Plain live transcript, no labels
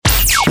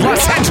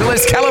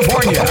Angeles,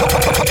 California.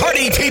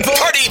 Party people,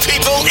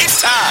 it's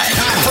time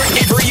for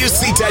Avery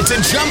Usita to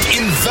jump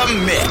in the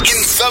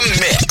mix.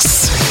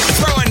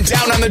 Throwing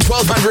down on the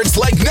 1200s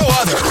like no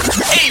other.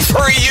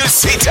 Avery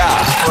Usita.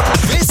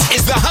 This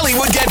is the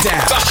Hollywood Get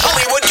Down.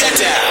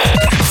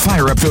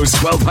 Fire up those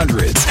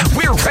 1200s.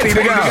 We're ready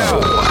to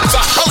go. The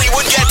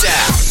Hollywood Get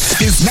Down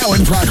is now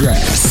in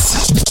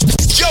progress.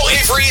 Joe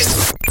Avery's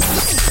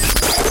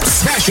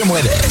Smash 'em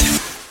with it.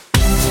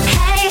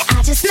 Hey,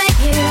 I just met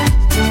you,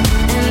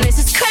 and this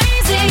is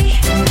crazy,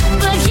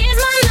 but here's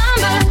my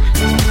number,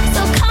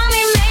 so call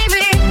me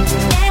maybe.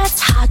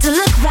 It's hard to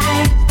look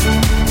right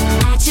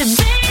at your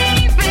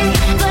baby,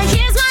 but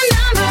here's my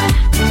number,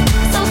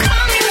 so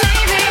call me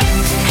maybe.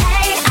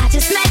 Hey, I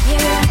just met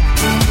you,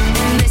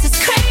 and this is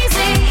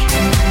crazy,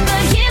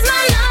 but here's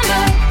my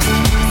number,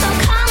 so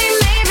call me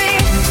maybe.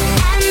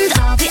 And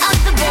all the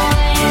other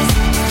boys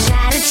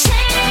try to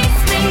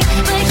chase me,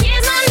 but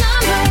here's my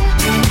number,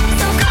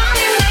 so call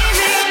me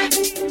maybe.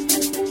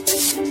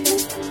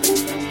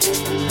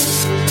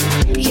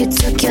 You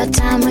took your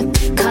time with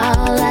the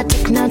call, I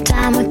took no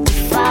time with the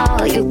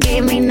fall. You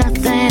gave me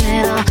nothing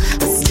at all,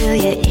 but still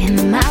you're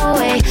in my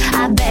way.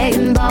 I beg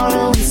and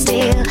borrow and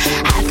steal,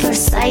 at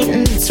first sight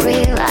and it's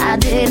real. I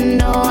didn't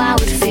know I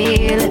would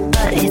feel it,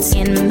 but it's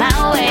in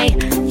my way.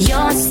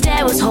 Your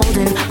stare was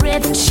holding,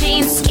 ripped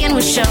jeans, skin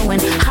was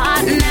showing,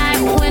 hot night,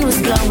 wind was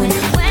blowing.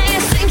 Where you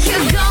think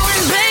you're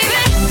going,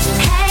 baby?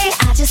 Hey,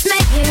 I just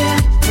met you,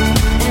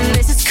 and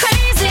this is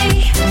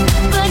crazy,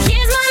 but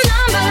here's my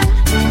number,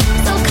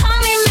 so call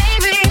me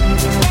maybe.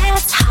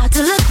 It's hard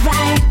to look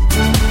right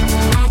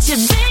at your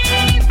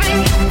baby,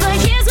 but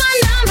here's my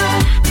number,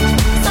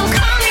 so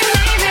call me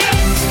maybe.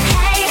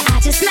 Hey, I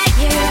just met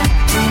you,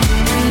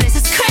 and this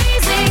is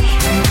crazy,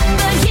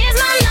 but here's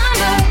my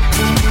number,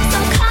 so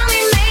call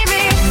me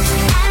maybe.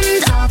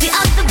 And all the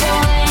other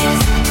boys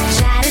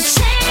try to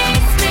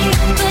chase me,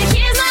 but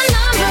here's my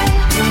number,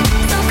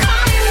 so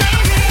call me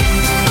maybe.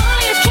 Before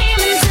you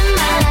came into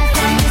my life,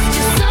 I missed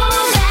you so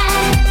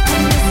bad,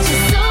 I missed you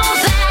so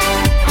bad,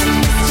 I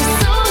missed you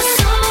so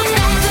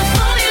bad.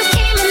 Before you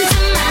came into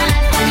my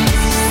life, I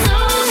missed you so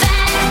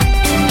bad,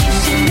 and you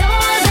should know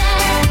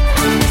that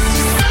I missed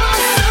you so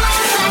bad.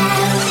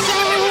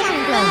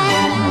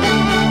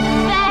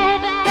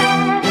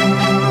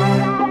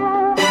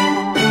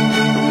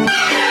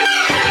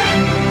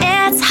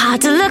 It's hard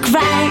to look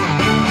right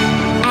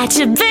at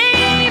your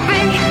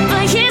baby,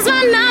 but here's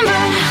my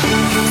number,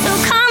 so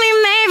call me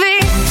maybe.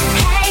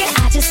 Hey,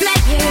 I just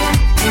met you,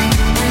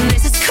 and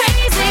this is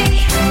crazy,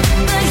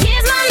 but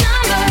here's my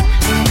number,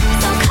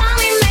 so call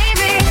me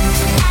maybe.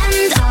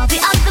 And all the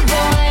other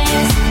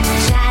boys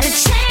try to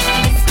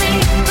chase me,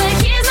 but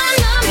here's my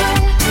number,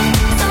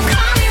 so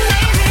call me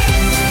maybe.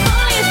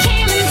 Before you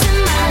came into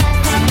my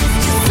life, I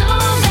missed you so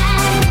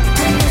bad,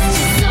 I missed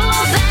you so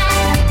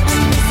bad,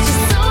 I missed you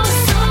so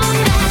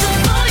bad.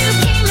 Before you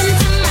came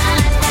into my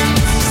life, I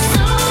missed you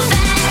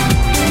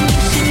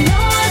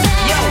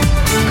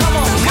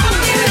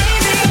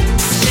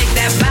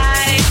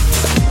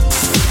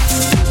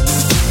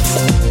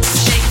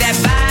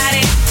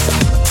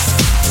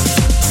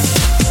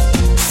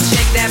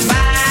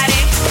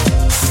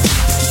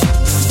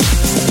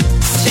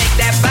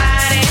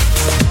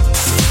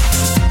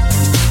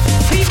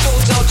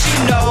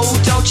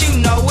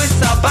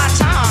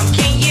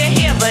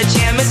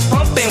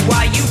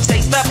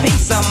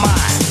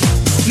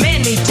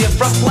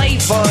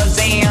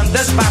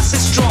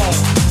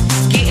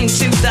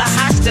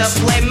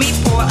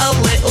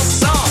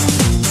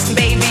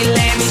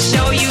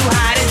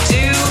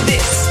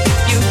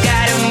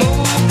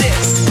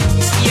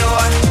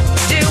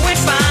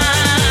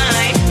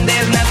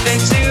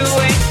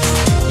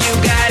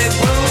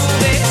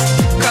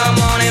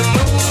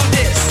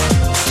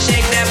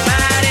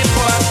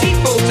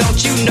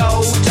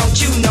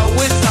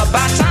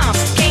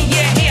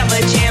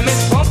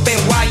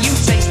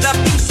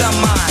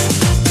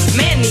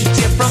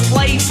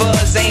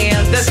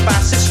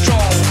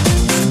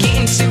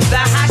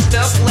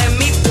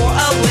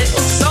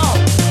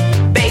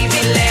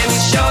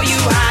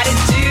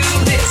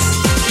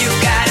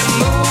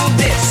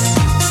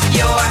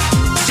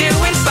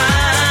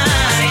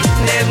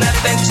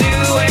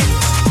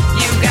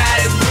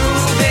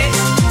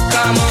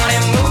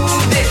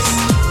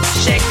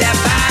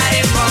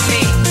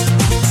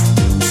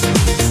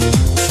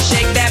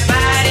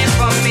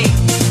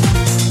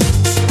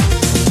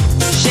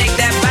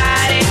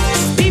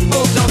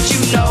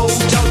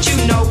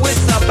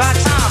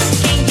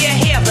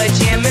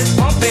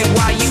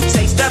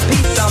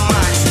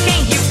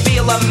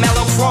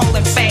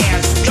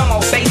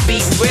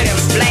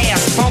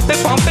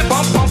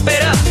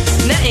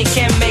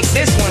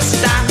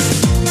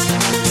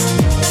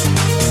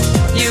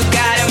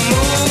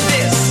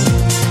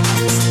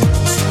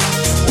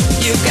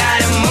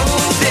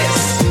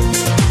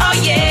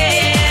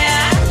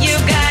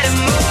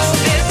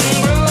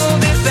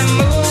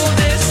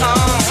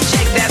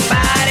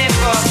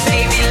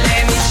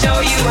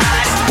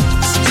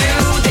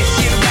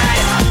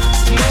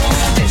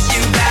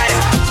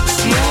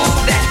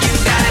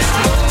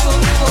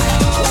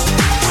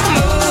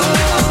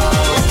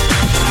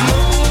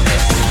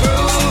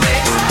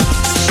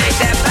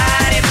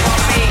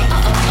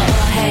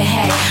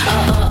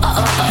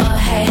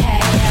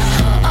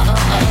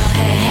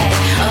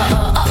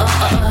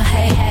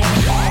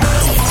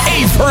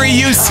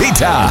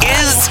Furiusita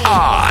is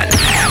on.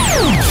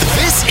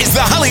 This is the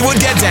Hollywood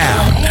Get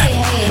Down.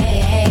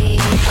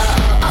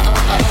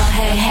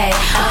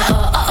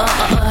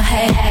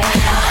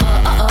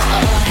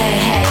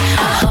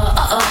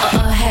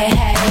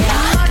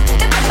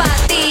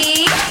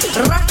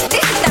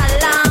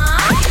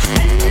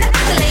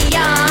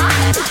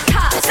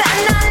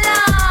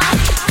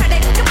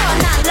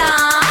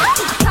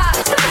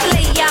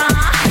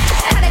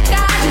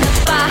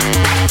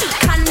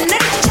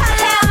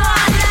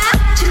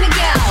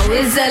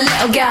 A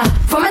little girl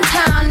from a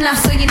town, now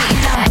so you need to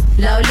know.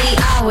 Lowly,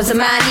 I was a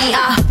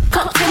man-eater.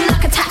 Clocked in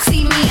like a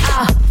taxi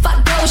meter.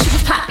 Fuck girl, she was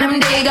platinum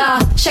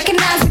digger.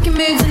 Shaking hands, making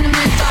moves in the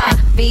mood bar.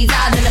 Visa,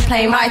 then a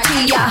plane right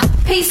to ya.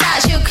 Peace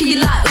out, she'll kill you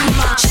like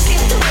Uma. She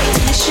skipped away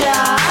to the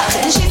shop,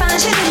 and she found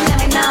she didn't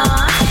let me know.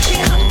 She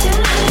hooked him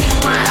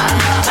looking right at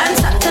her and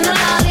sucked on a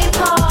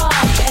lollipop.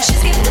 She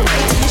skipped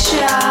away to the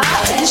shop,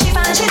 and she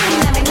found she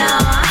didn't let me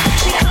know.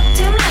 She hooked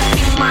him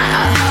looking right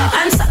at her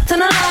and sucked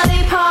on a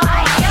lollipop.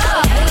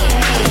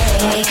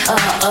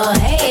 Oh,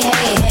 hey,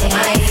 hey, hey,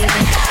 hey.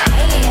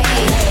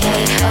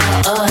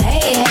 Oh,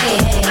 hey,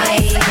 hey,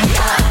 hey, hey.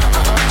 Oh,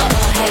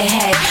 hey,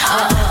 hey.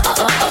 Oh,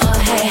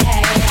 hey,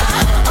 hey.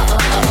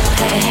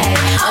 Hey, hey.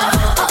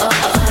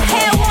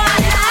 Hey,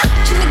 what?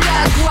 Jimmy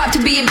girl grew up to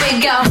be a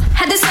big girl.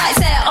 Had the sights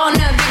set on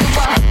a bigger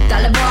wall.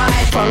 Dollar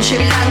bride from Sri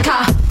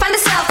Lanka. Found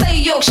herself a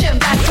Yorkshire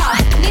banker.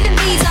 Need a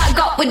visa,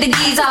 got with the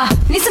geezer.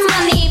 Need some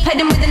money, paid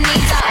them with the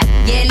knees up.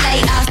 Year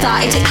later,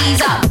 started to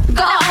ease up.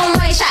 Got her own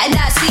way, shouted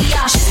that, see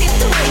ya. She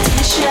skipped away to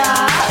the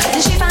shop,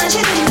 and she found she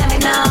didn't let me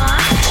know.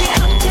 She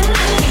hooked him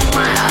looking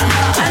right at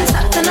her and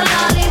sucked on a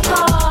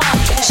lollipop.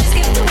 She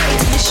skipped away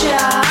to the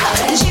shop,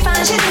 and she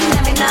found she didn't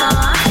let me know.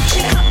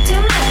 She hooked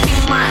him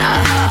looking right at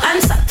her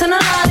and sucked on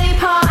a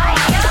lollipop.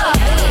 Hey,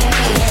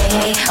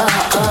 hey, hey,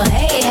 oh,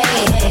 hey,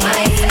 hey, hey,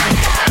 hey.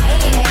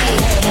 Hey, hey,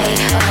 hey,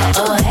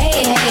 oh,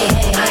 hey, hey,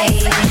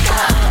 hey, hey.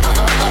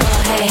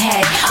 Hey,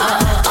 hey, hey,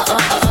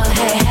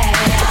 hey.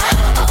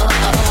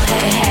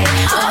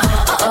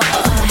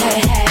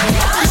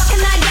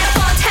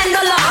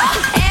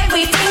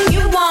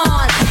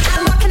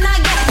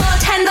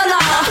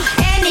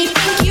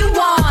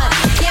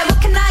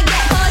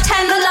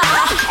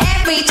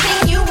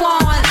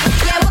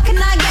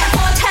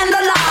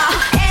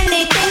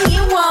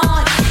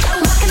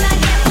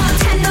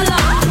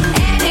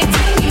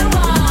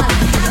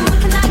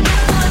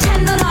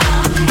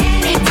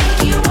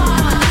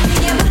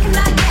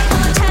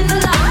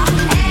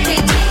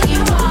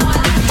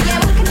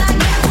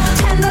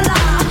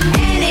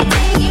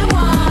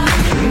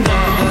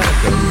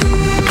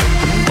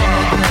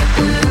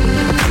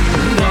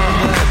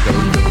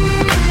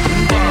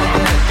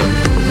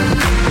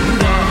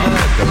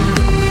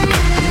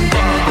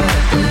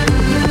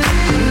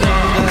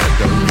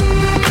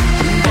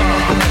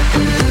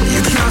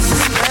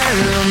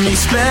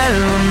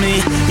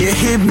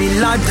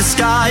 Like the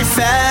sky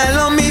fell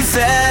on me,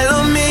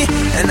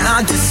 and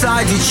I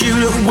decided you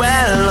look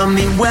well on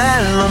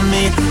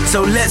me.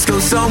 So let's go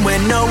somewhere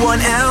no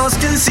one else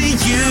can see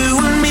you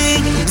and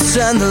me.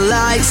 Turn the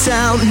lights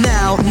out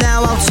now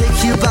I'll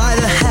take you by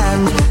the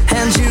hand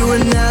you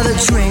another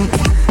drink.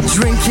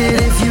 Drink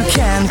it if you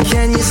can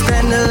you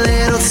spend a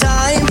little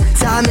time?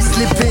 Time is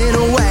slipping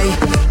away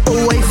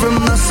from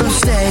us, so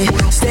stay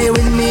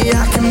with me,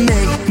 I can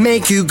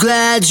make you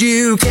glad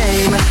you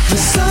came. The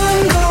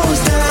sun goes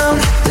down,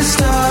 the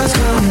stars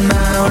come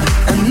out,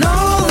 and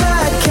all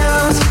that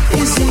counts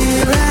is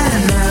here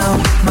and now.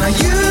 My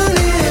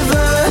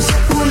universe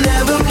will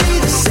never be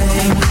the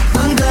same.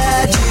 I'm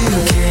glad you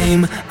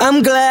came,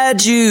 I'm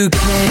glad you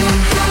came.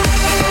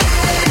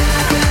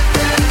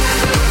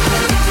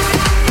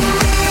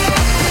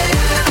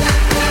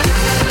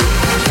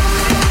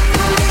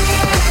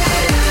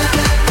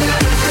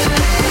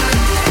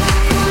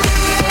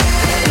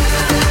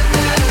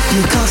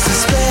 You cast a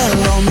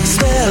spell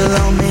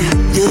on me.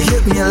 You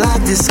hit me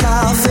like the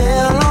sky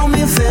fell on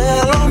me.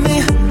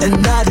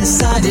 And I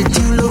decided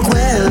you look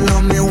well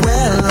on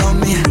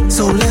me.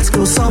 So let's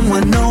go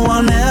somewhere no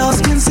one else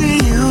can see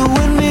you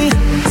and me.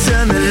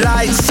 Turn the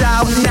lights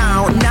out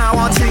now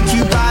I'll take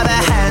you by the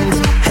hand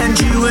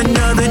you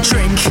another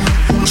drink.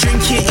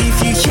 Drink it if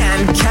you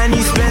can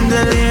you spend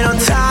a little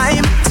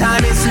time?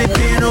 Time is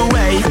slipping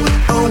away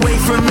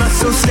from us,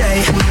 so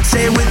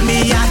stay with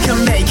me, I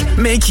can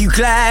make you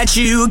glad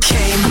you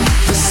came.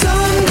 The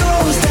sun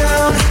goes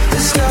down, the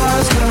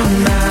stars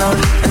come out,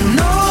 and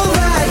all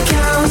that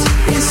counts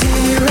is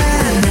here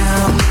and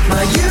now.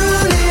 My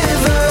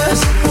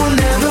universe will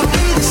never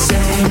be the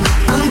same.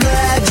 I'm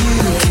glad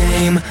you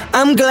came,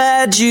 I'm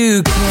glad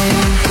you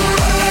came.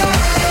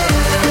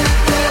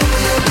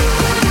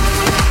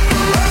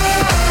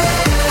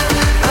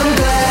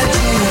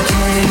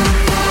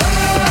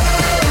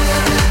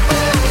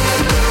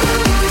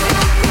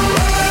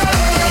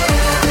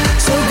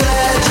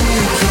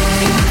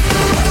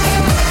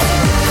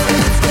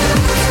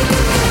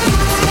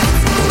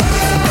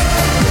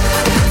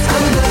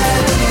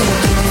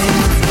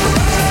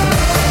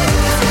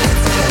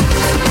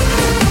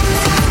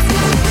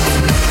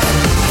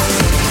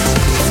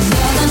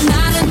 More than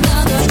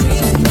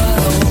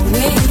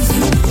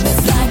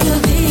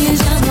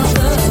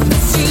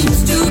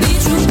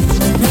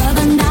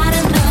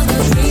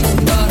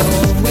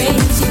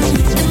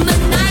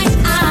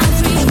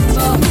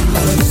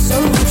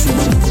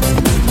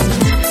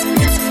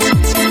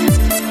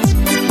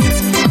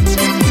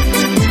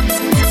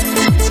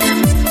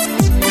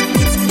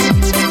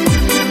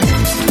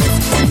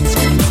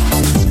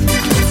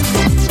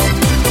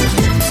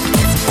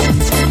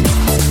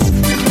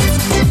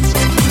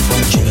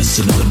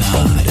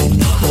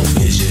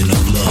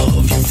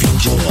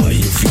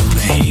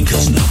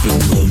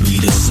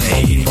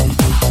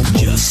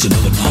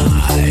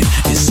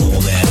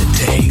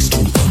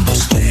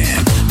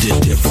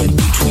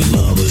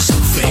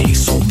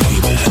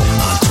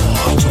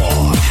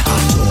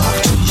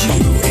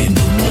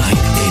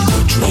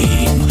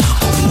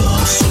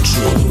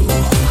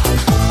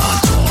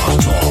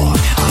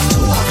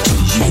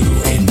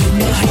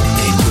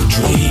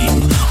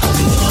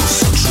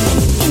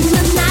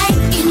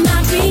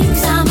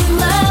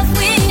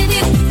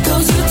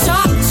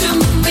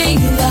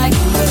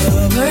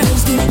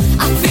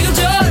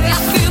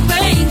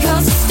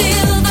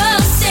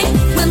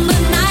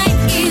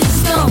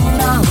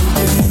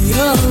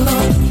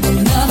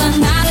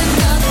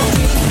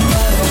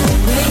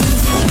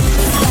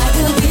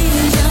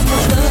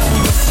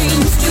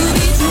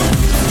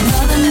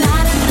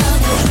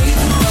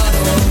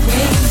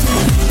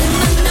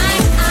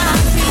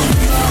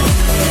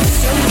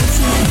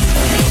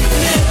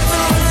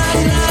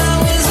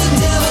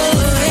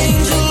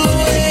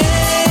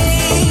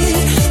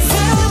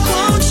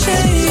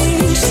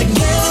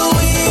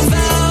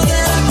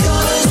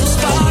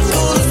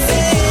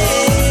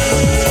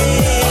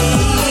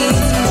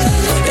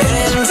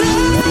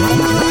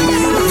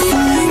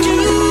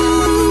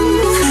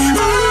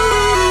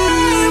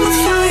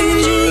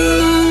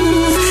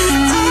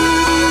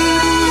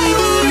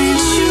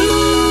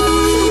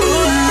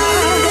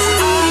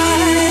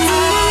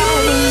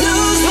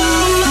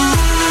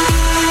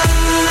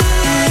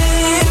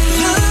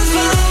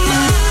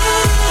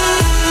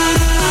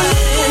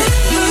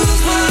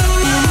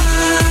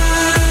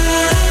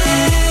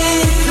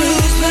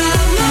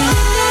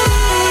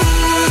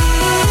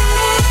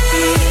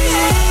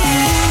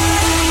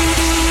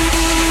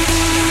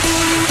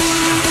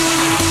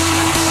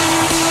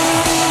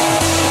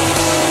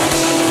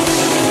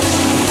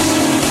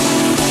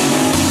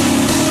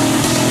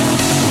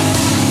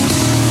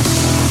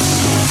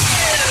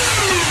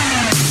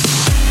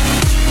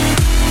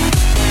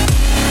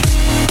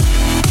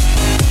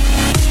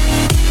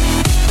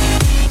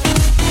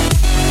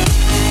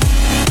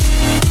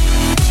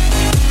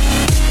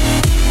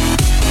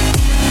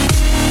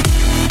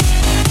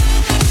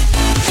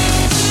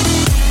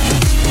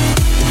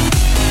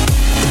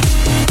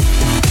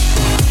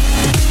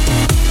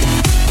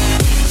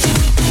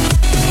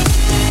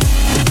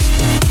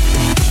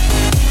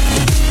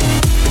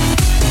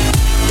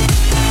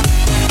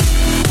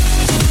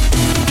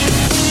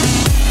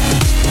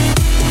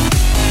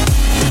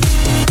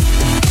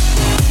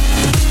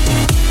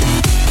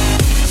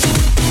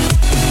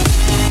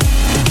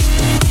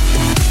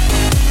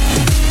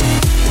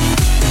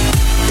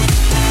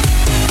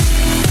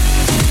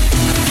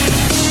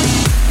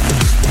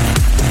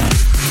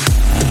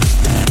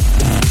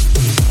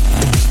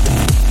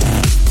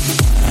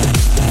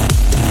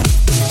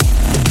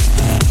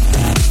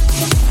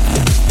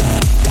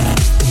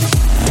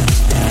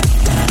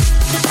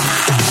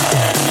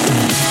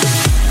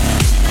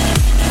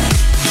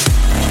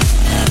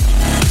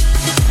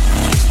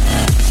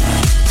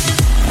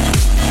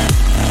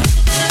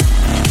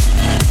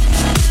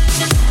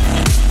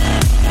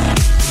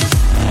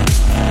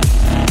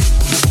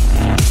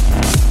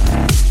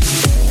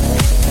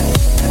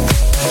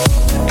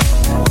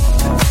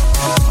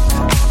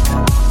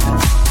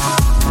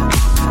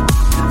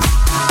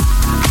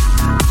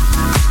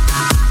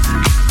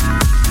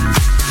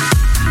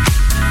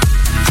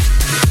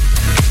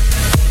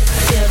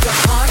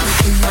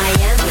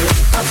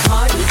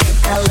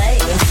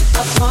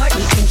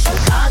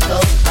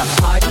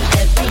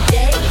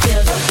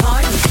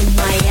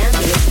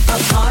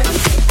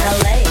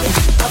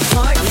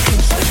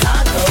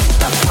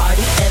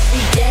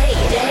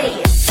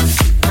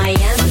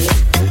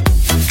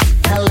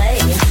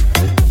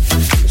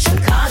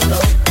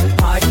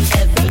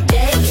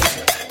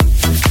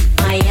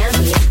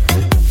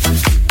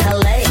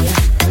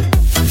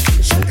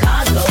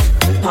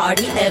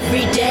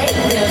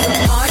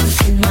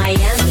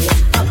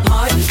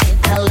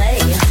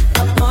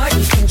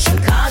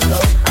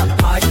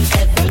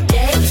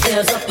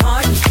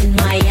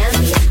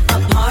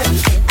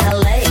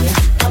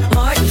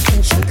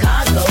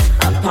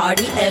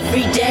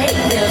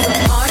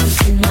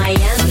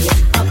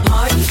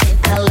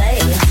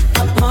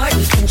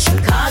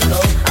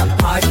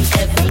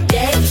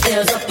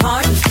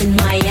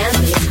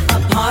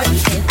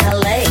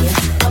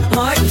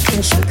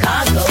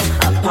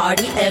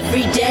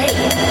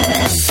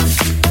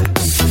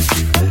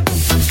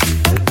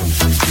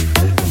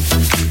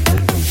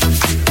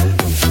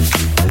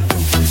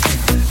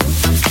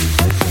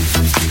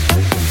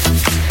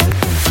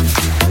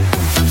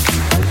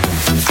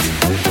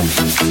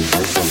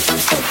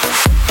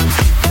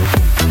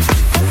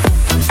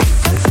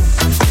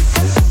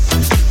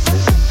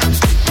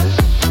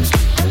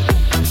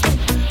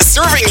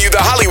serving you the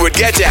Hollywood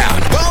Get Down.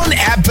 Bon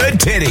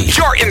appetit.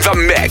 You're in the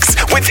mix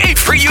with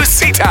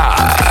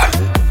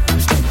A3UCita.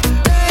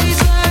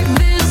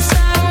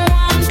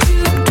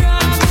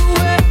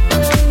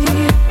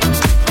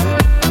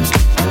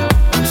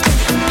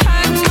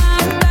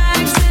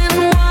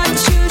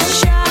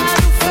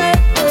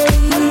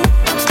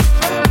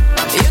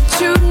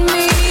 Look at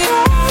me.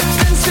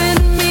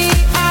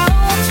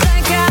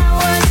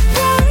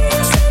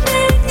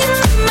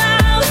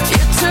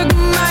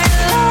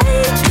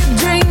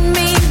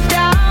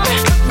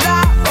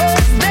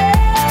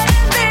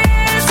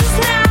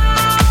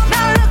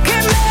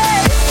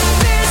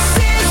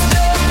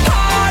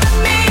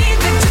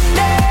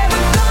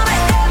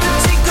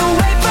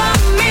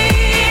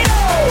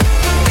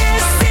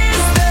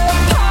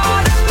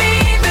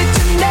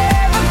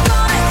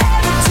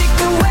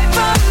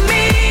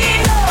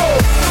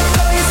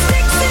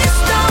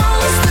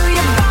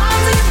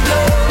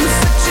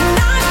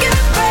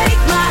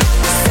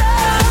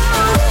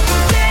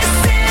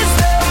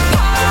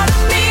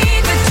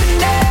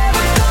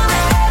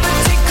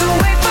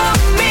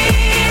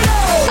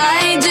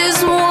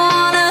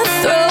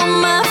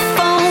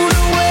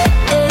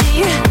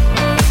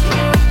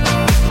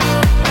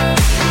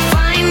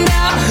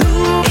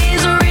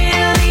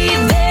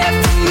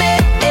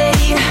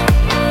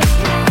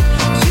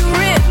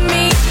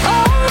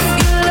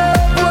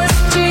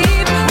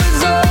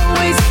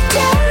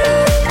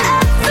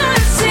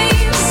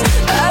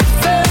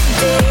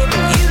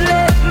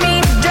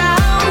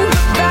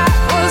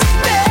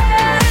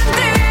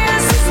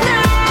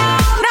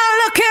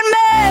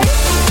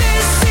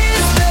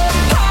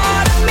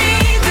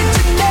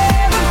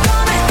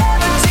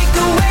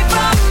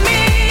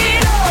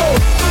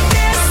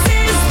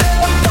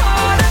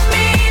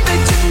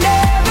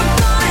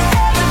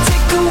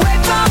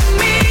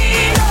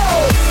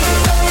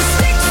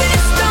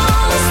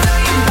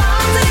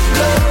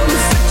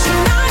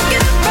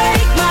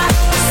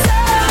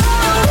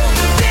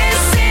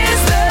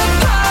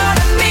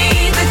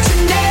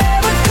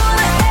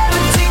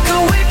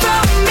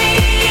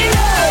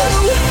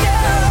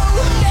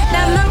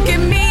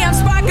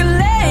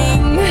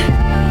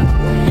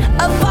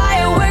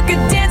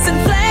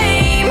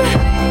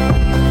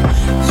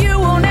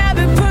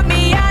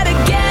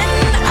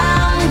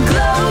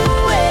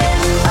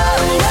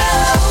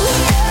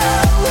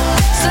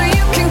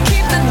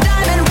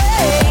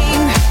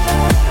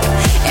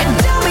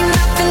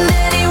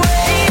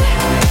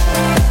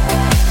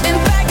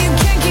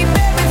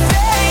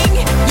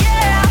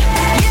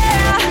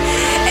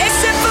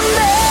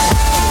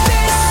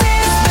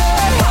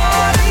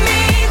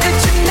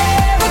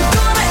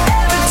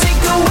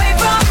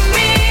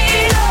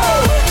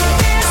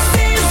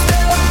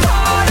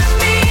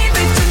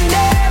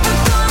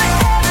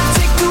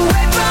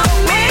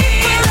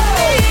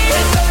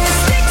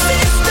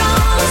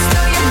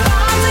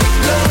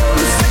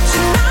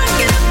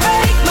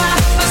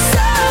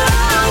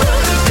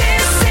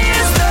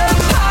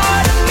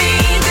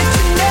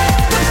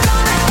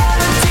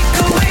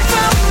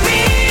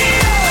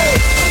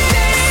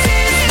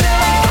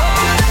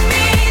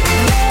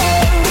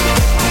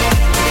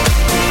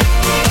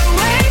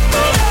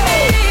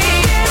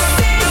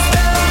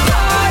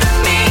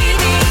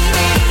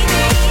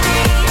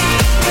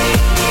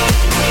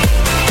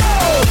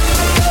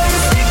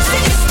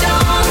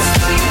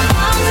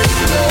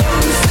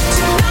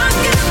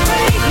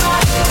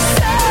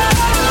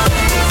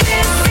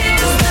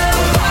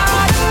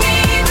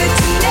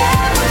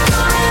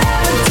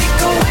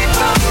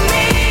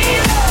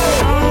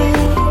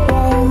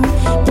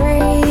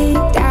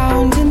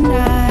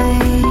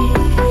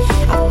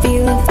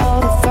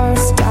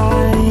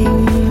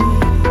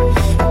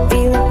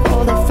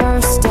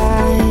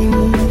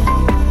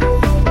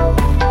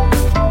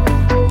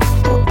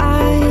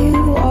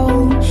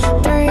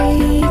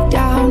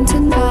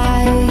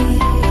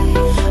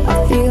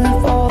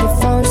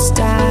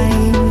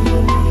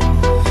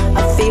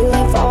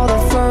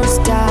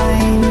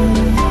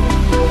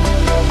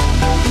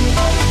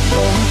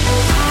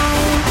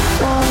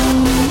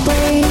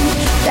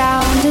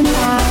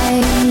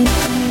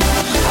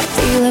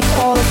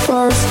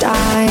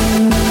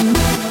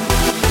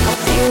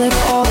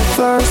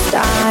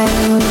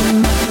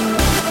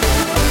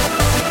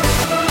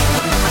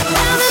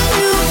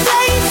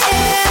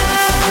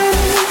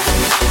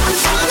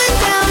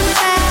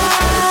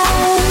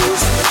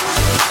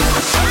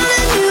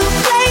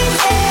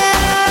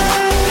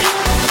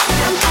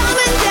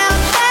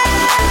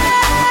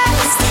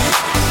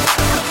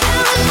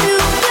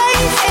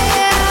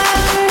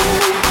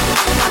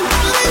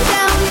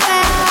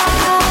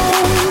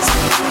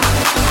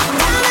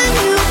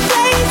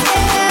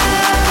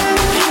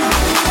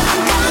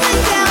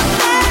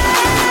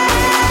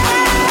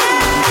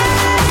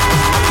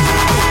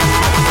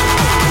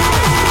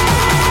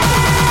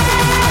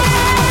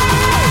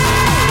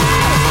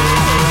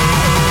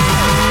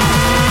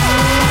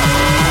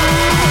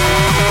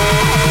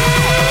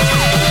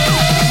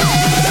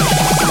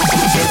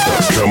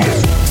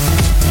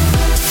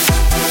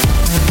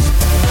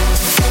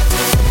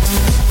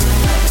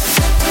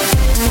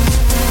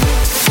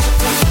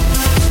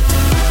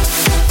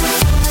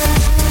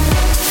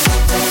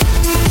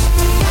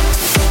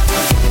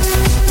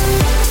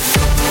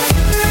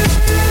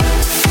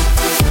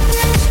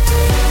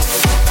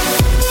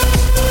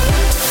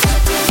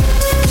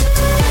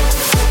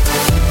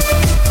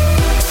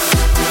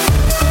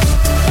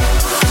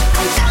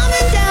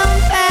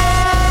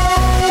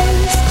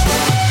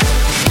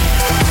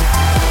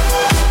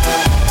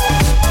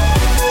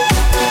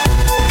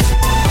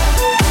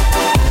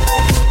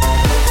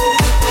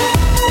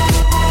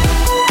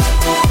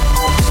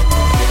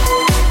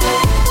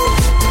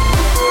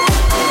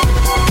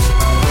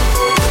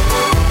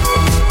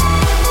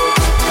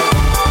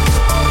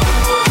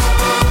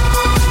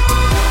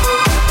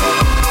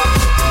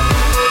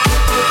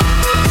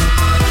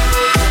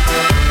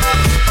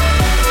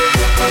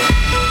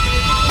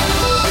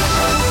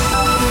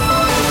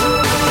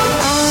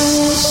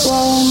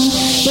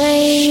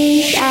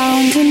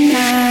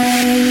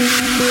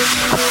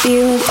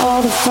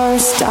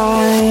 first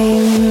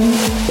time.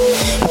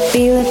 I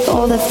feel it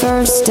for the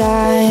first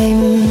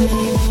time.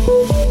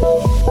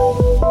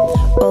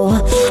 Oh,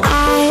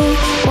 I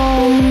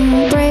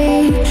won't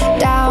break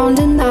down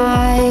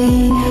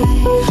tonight.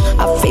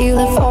 I feel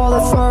it for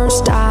the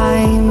first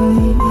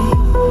time.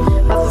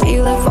 I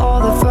feel it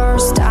for the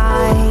first time.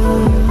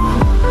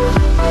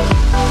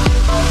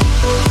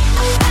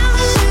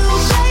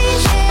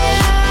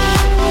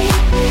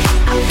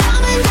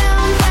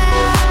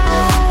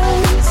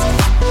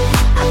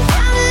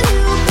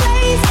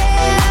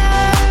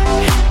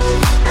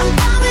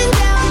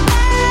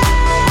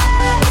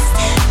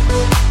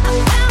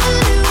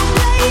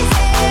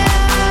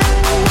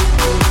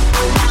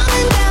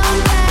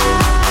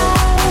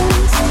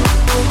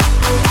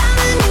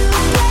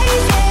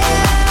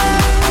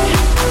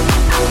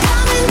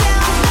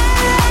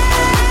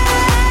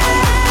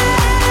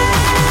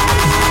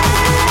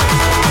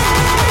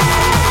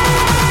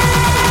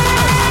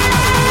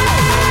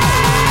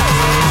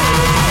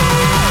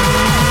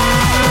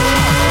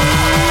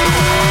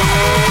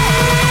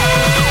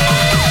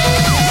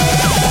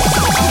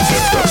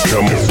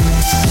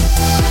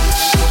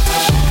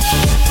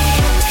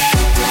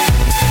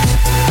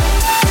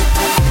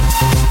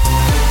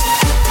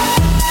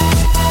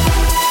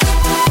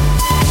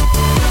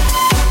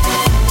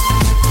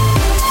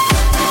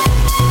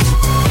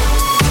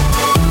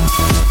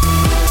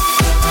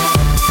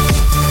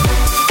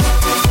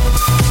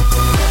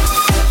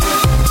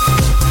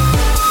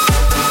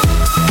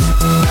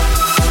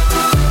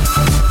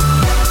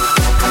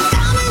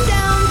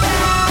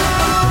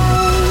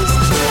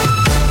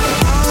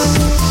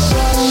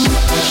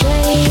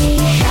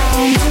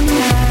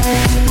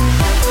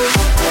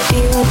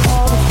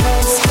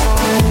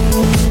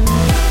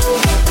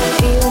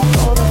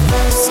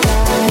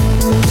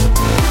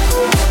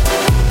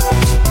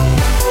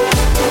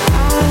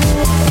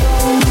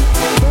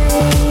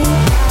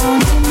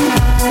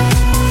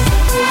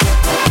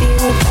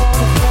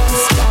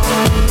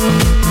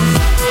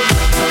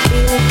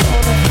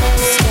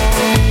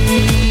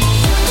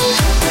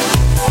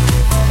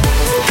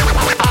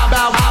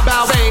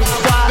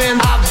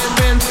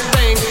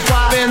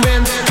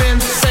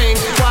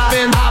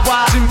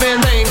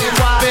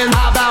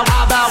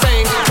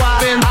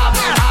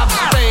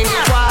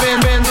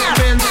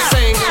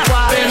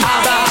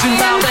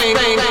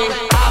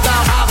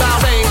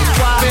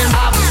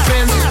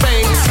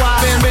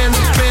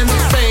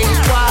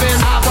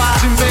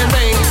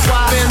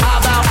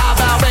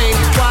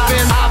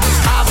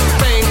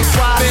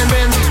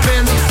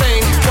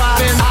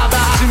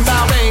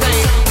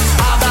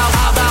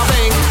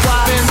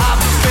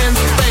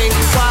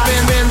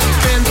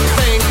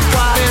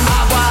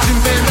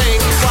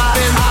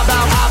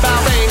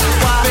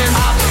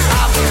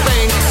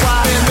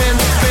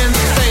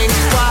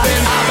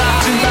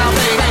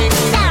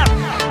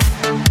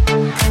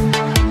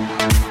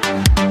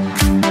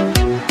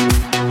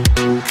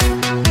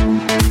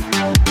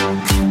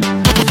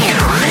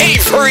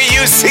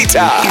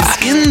 Rita is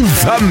in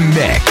the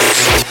mix.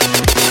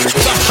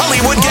 The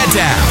Hollywood Get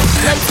Down.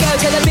 Let's go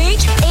to the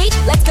beach, eat,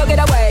 let's go get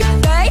away.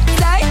 They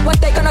say what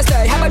they gonna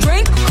say. Have a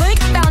drink, clink,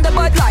 found a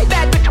Bud Light.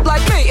 Bad bitch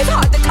like me, it's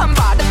hard to come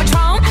by. The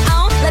Patron,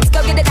 let's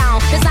go get it down.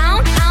 The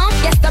sound,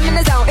 yes, I'm in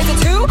the zone. Is it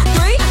 2,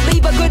 3?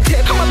 Leave a good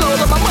tip. I'ma blow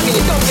up my money,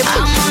 you don't get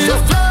I'm on the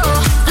floor,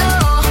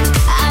 floor.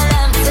 I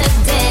love to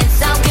dance,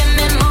 so give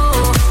me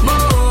more,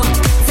 more.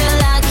 Till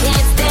I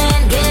can't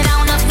stand, get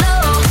on the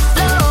floor,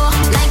 floor.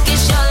 Like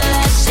it's your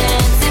last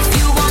chance. If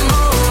you want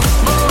more,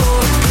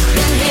 more,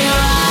 then here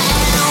I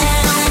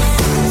am.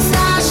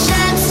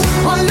 Starships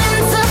were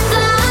meant to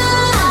fly.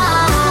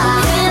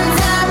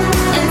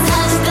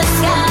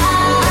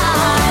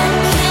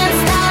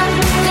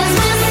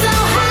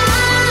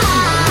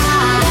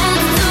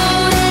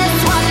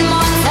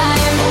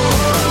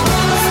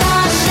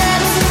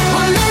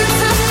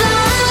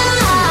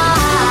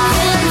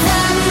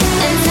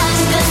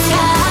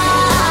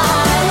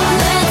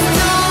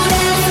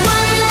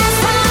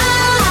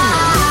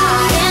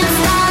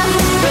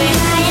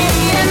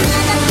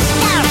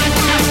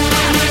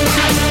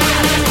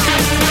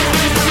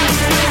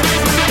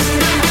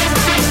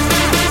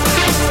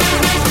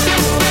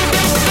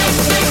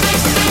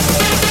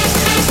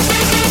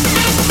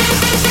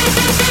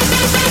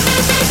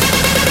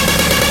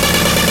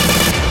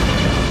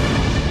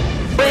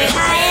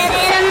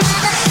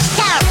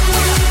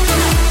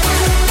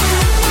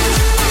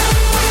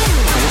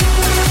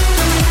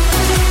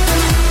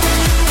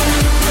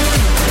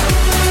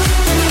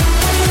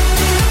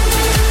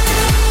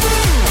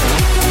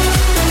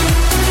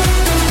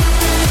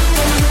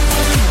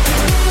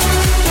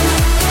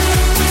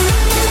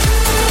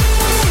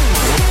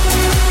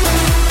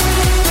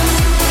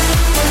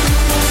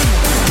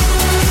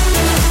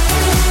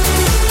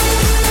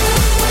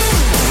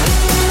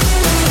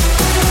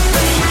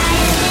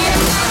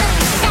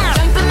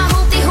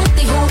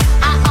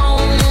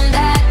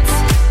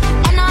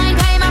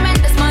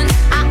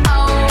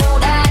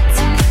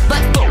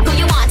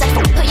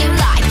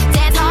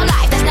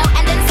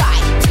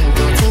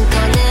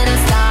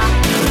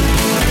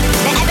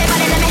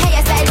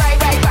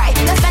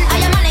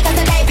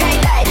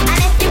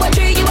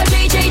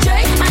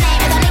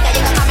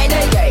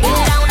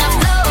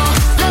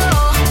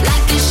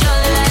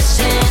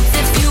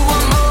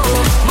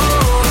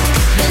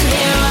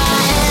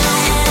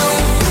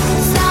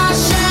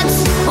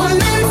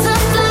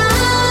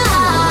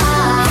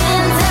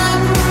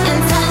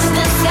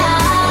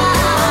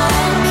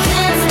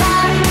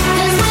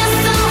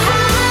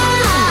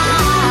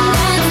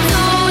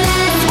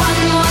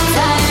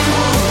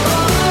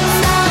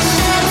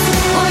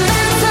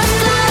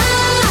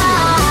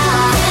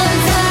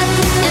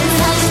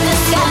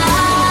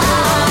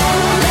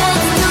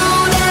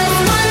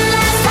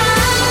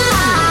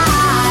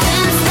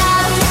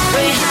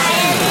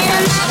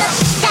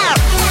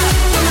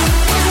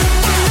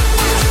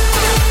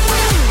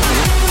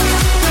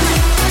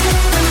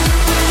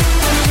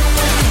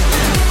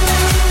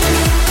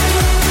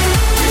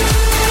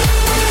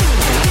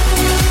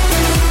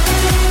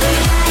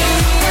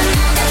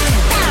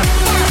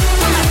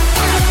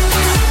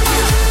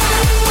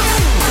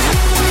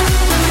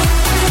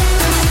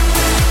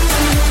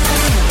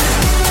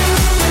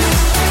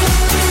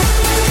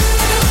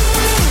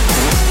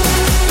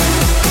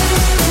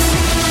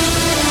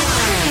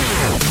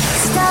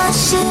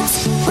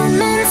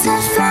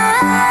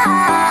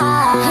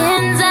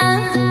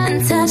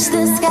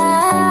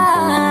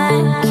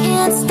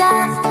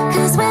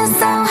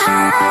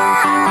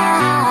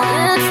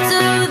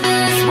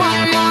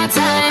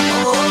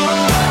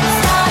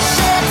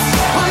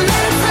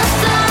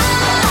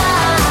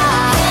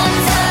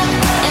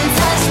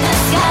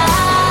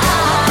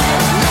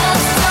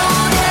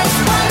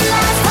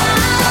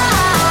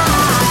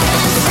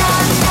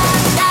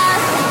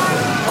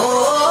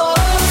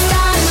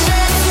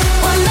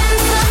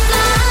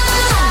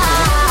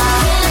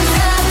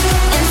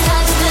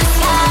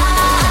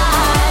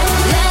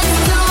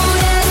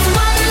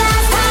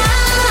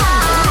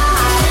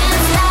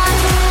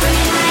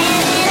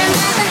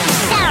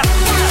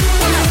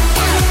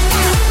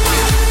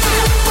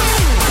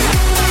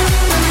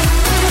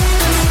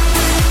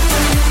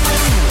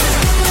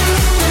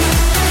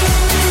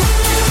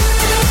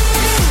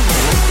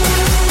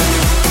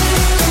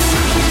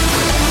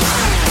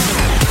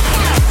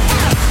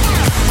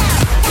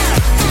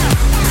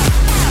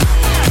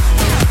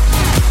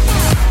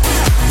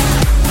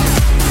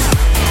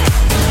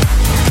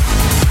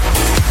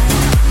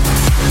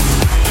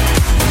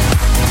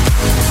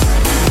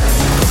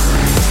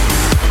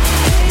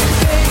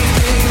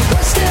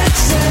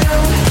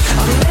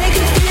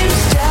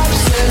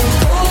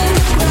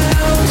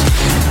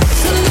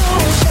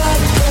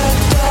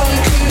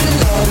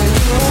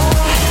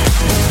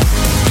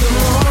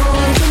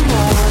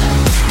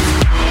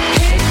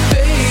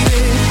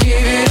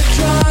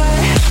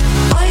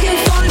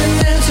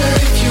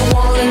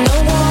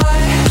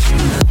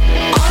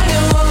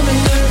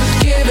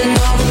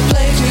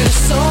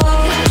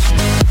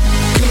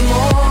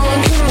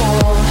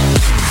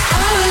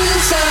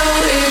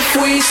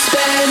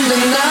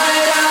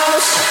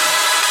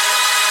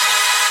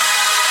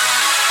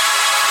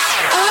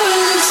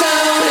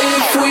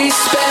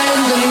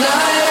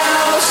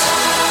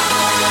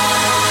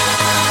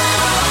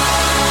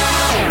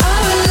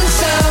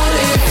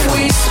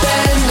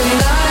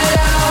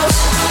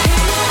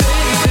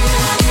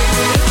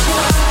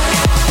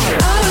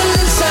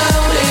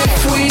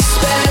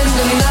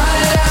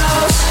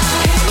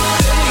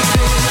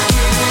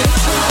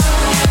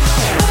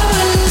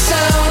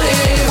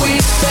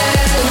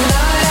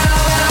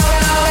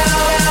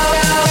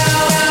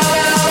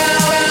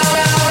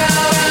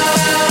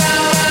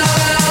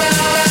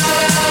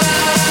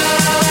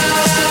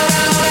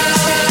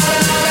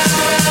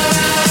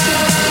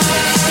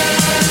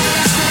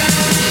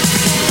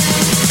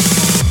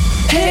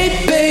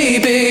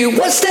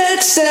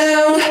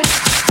 sound.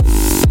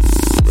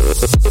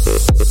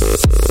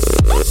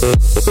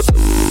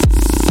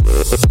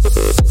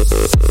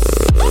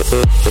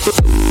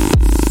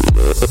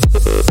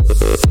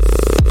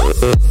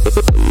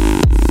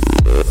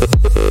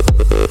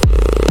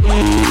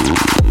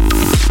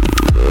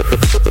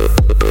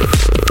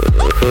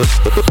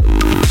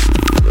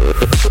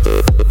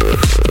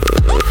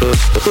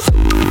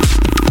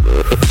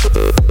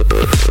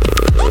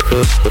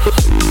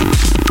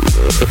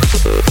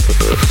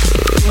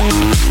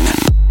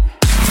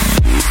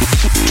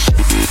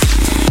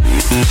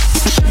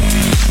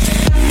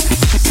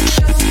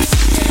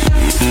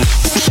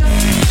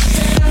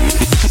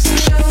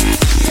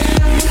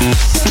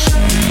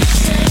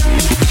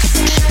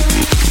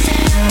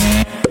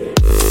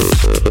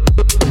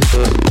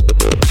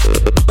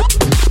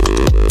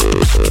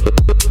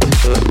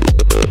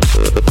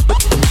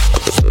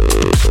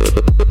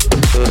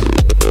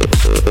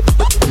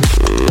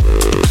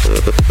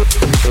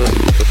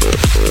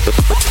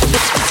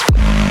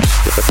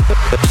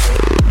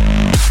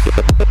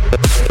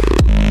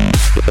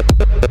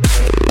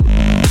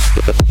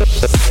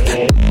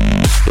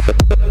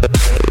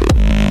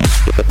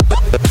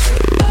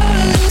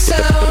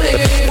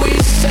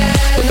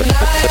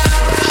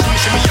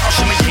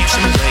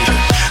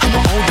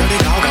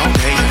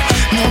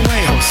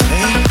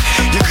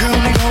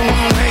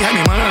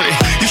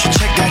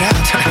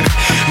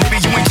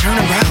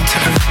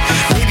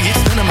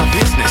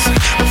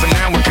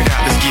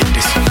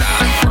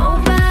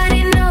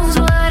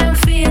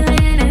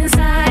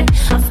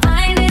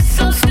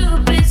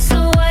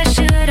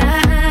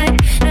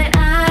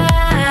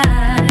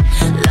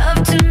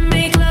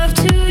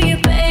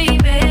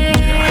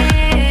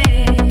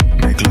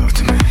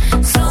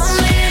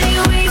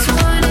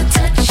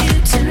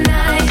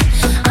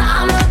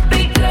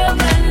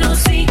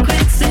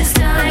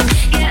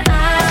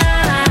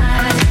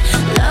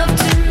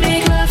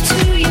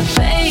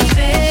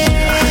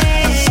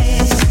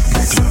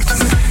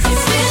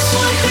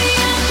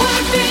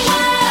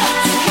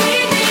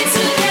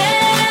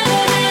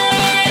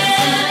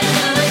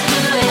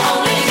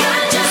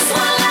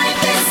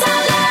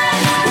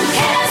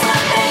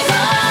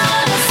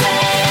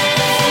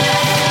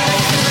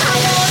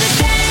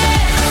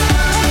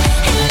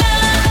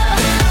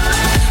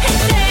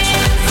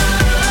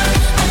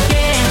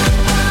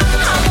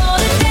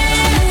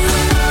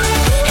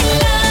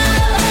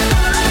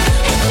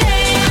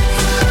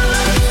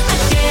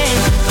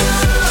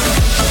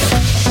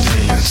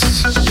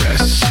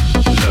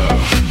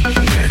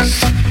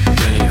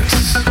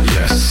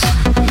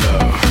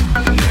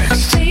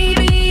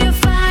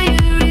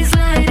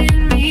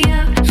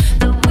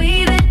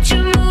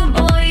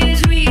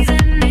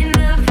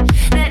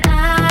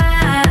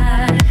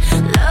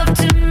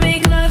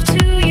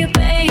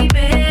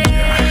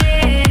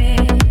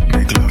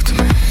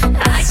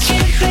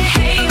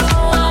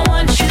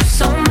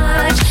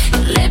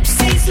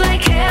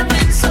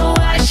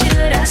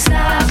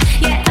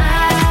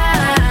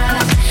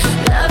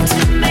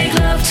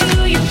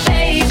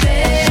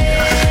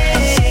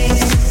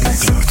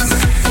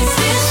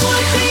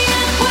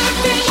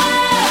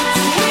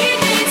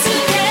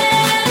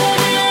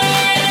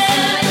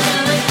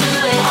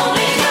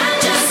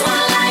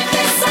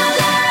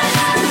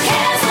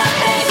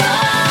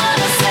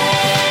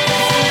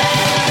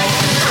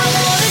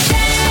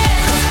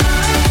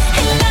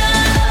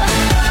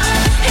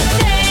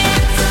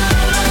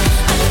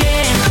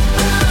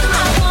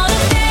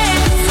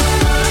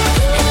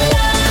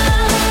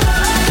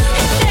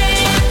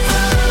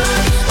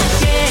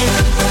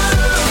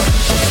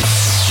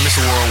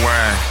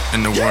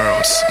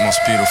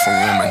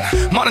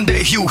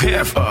 Hugh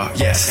Hef,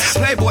 yes.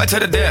 Playboy to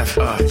the death,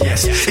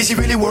 yes. Is he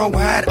really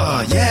worldwide?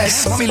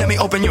 Yes. Mommy, let me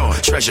open your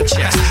treasure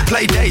chest.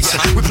 Play dates,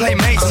 we play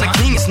mates, like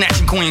king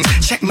snatching queens.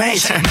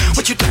 Checkmate,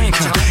 what you think?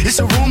 It's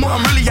a rumor,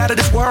 I'm really out of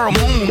this world.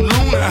 Moon,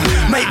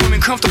 Luna, make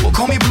women comfortable,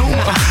 call me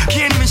Bloomer.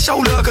 Can't even show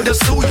love, cause they'll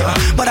sue ya.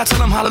 But I tell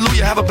them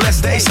hallelujah, have a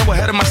blessed day. So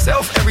ahead of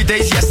myself, every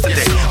day's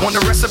yesterday. Want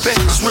the recipe?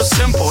 It's real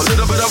simple, a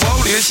little bit of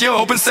holy, it's your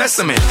open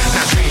sesame.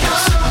 Now dreams,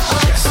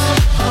 yes,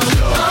 love.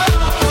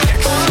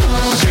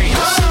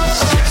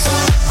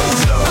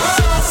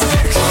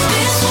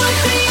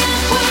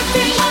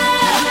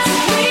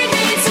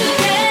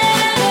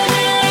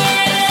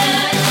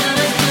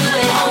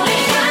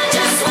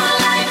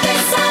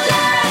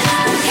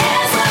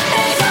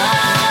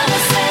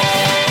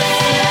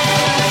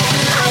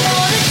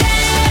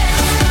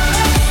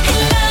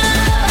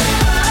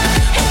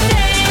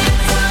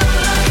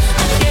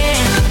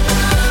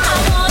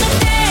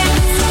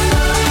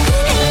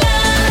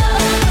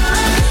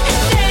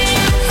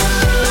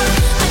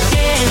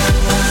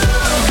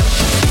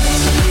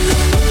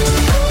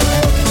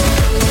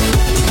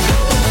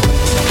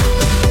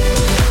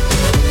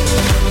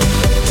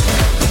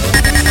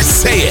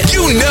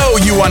 You know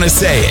you want to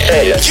say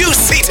it.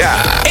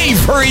 Usita.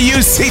 Avery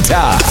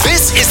Usita.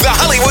 This is the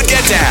Hollywood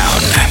Get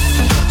Down.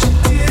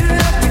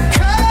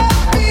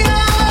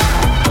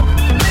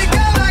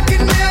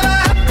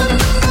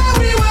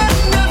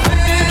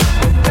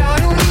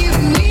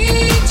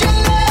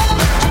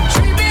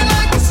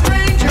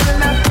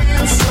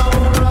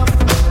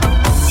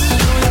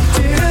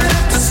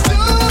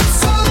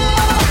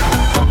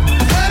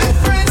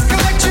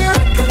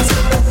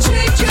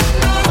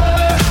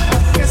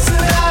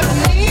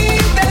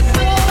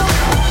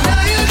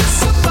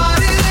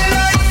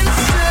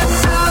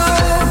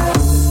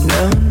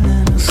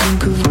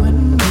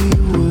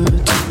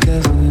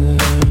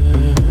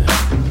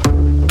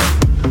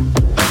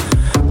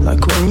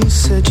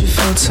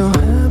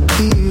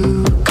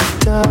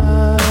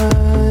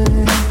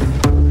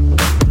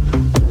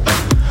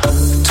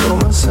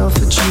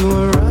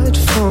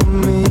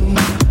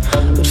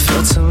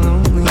 so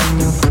lonely in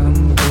your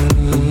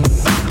company.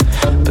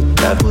 But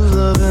that was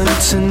love and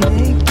it's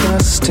innate, I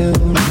still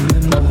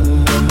remember.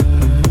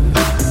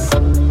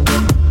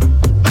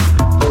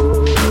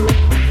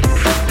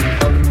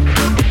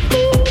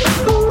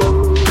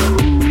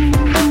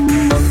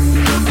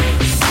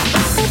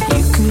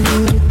 You can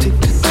get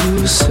addicted to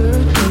a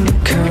certain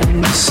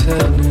kind of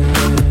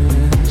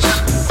sadness,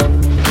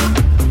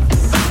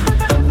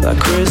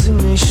 like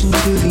resignation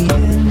to the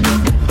end,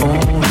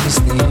 always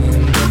the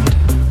end.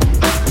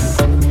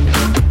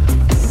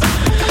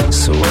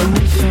 So when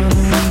we found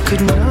that we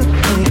could not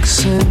make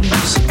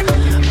sense,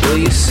 well,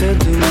 you said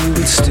that we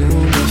would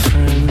still be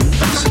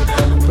friends.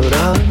 But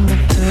I'll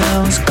admit that I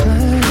was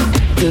glad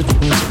it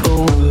was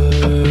over.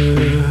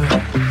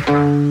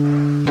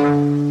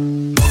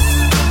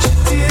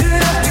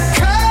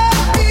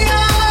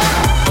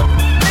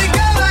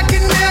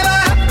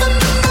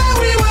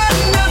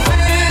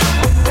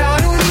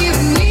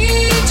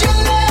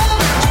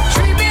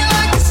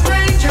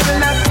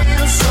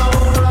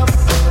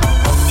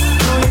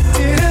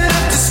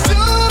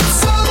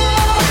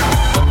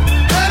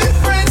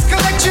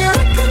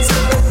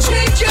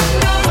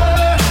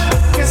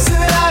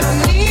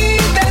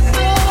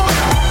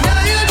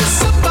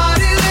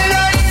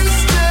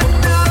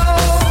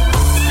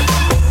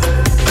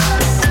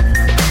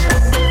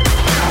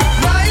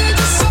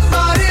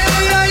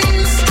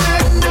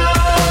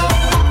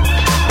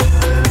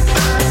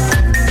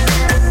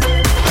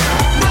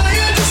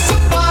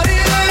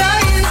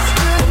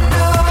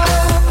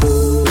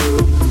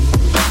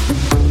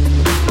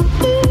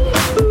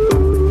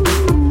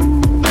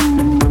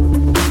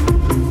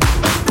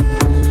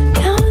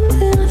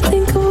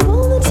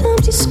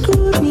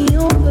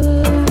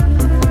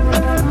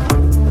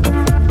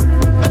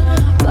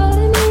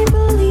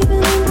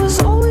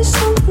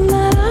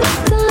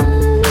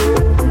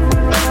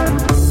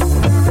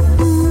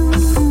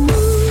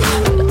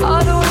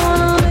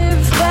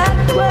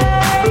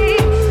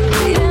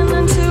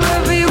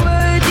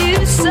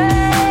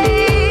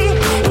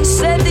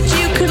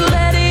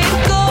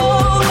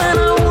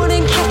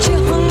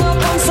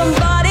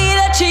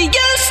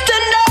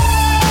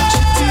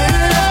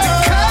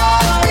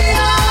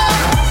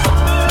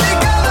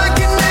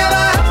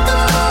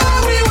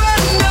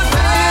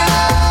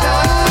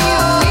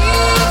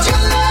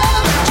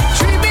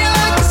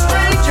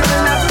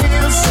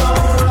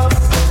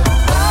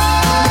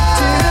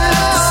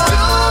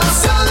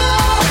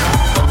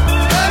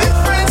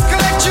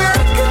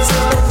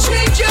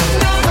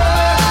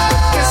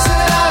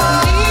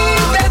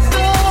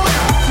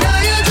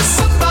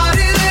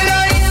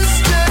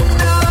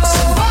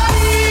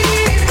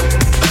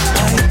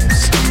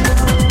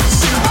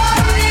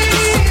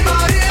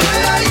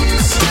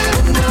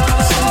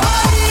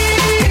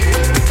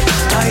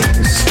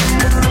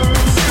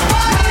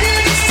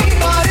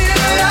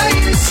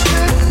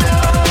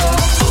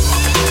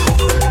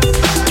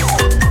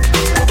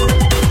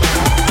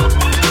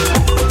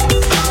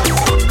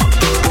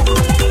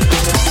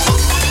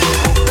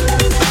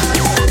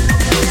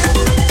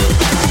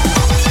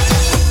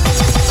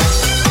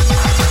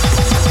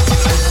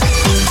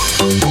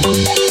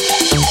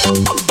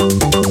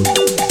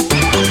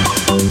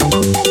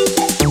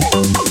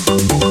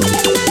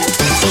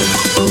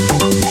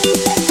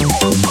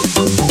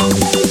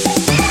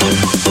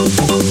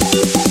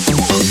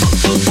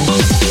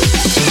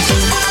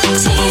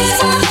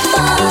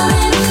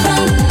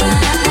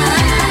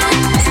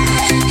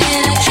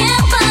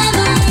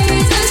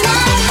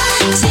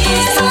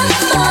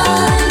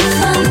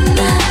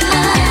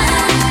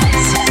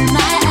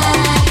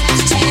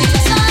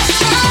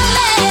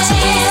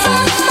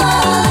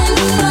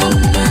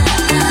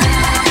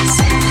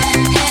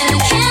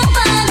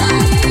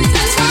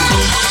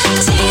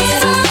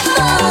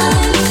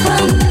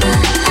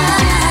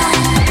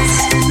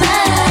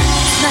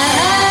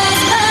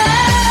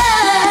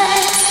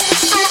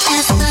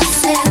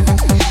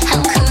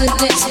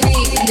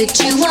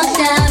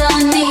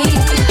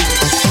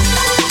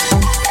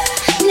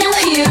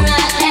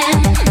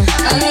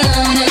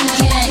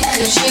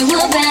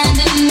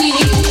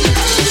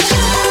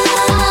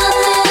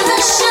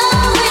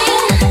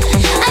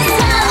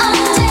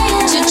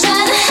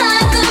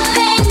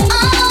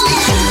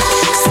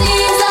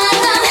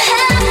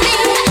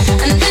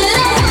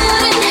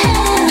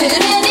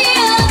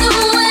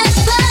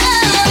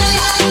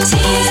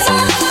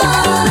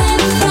 Falling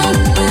from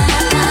my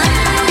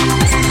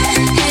eyes,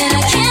 and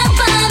I can't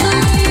find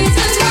the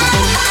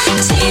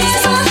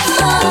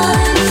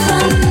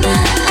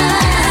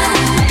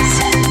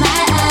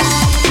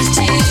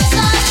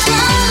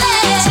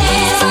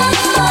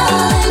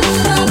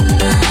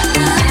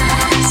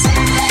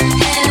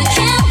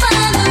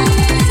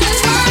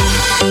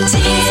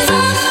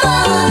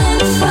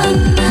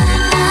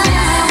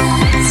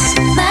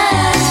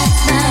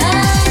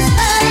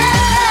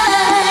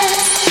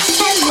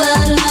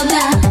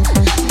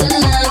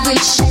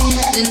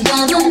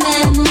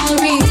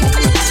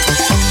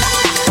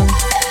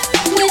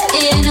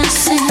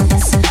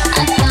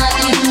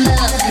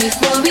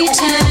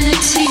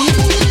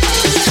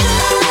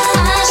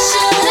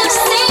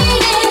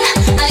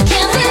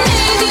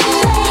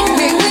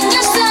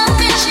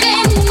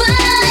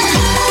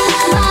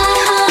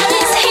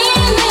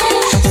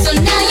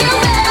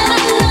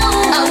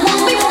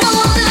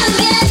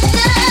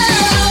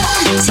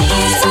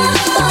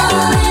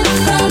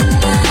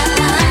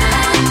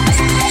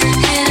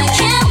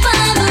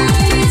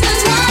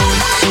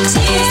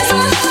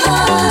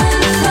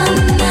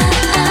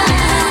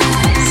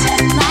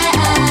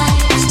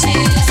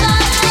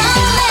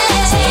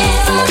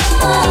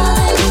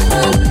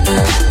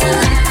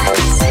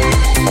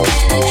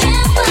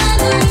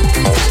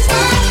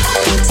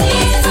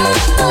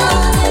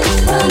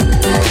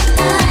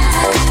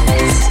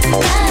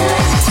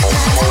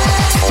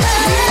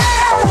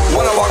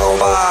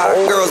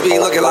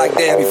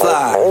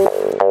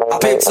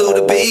to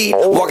the beat.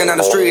 Walking down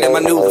the street and my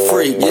new the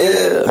freak,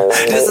 yeah.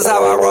 This is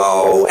how I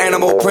roll.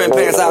 Animal print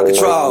pants out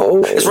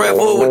control. It's Red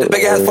Bull with the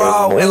big ass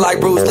bra. And like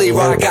Bruce Lee,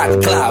 I got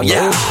the clout,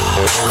 yeah.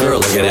 Girl,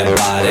 look at that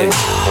body.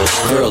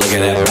 Girl, look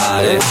at that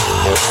body.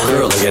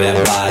 Girl, look at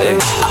that body.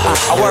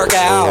 I work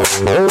out.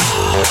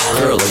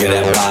 Girl, look at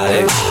that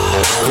body.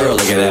 Girl,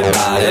 look at that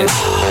body.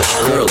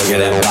 Girl, look at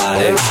that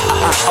body.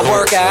 I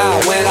work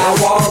out when I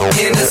walk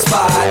in the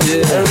spot.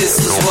 This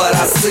is what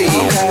I see.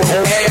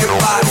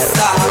 Everybody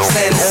stops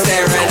and is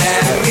staring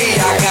at me.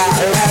 I got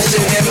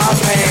passion in my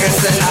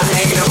pants and I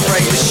ain't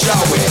afraid to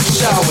show it,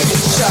 show it,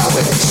 show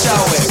it,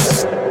 show it.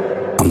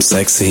 I'm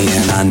sexy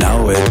and I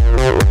know it.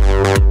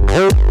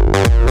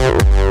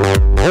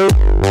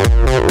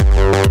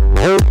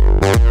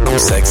 I'm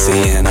sexy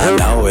and I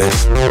know it.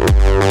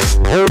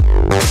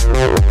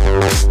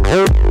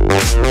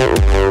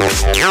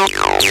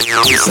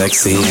 I'm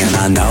sexy and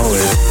I know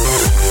it.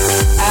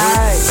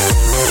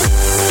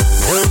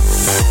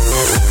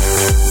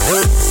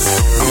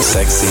 I'm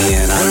sexy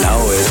and I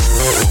know it.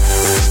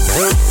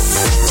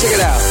 Check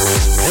it out.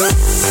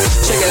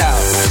 Check it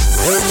out.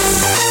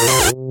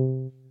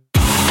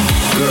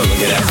 Girl,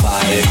 look at that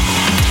body.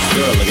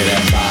 Girl, look at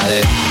that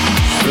body.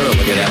 Girl,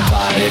 look at that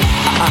body.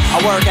 I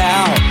work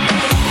out.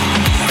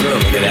 Girl,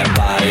 look at that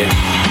body.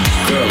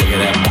 Girl, look at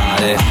that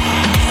body.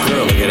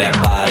 Girl, look at that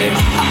body.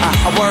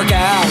 I work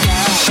out.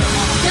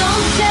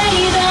 Don't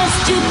play the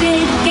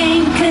stupid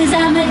game, 'cause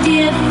I'm a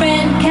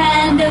different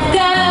kind of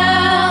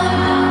girl.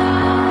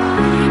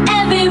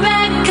 Every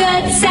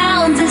record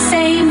sounds the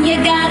same. You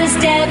gotta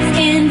step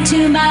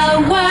into my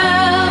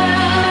world.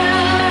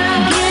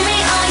 Give me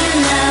all your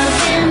love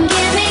and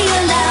give me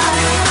your love.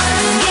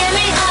 Give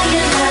me all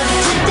your love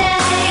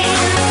today.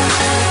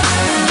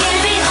 Give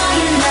me all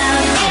your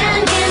love and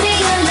give me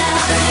your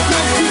love.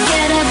 Let's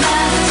forget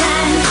about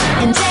time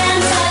and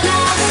dance our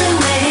lives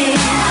away.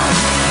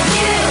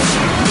 You,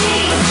 me,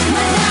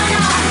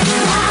 Madonna,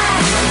 I,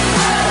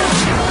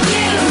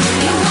 you,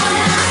 you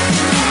wanna.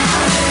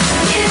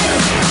 You,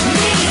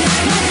 me,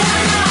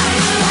 Madonna,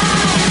 I,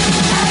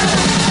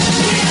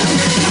 you,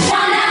 you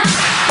wanna.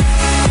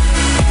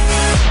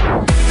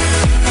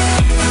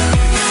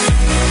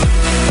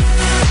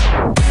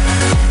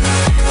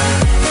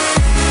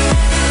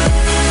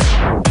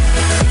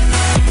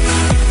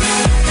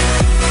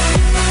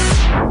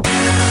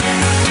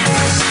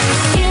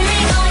 Give me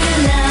all your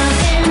love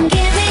and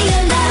give me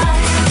your love.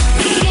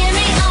 Give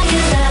me all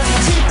your love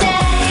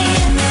today.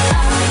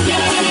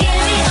 Give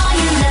me all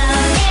your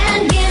love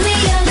and give me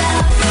your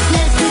love.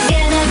 Let's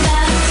forget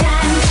about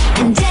time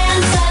and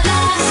dance our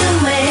lives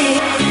away.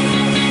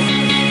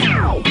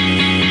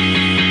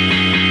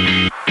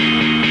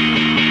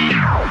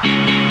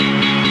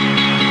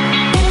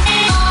 Give me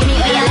all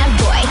your love,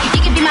 boy. You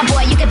can be my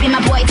boy, you can be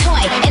my boy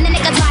toy. In the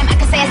nick of time, I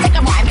can say a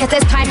second rhyme, 'cause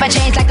it's time for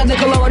change like a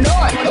nickel or a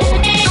noise.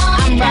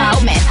 I'm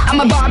Roman, I'm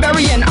a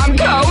barbarian, I'm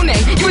Conan.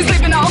 You was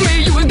sleeping on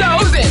me, you was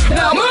dozing.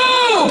 Now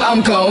move,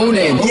 I'm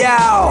Conan.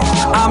 Yo,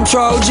 I'm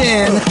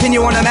Trojan. Pin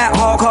you on the mat,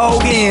 Hulk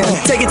Hogan.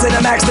 Take it to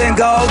the max, then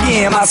go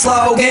again. My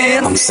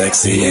slogan, I'm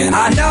sexy and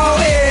I know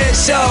it,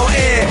 show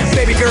it.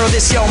 Baby girl,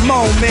 this your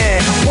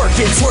moment. Work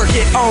it, twerk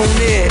it, own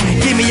it.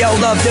 Give me your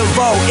love,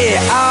 devote it.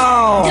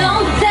 Oh.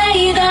 Don't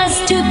play the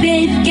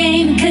stupid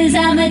game, 'cause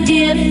I'm a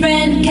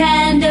different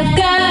kind of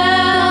girl.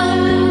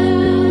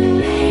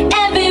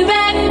 Every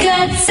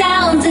record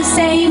sounds the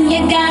same.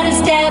 You gotta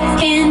step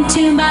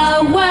into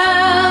my world.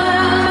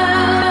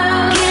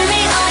 Give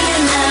me all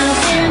your love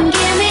and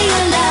give me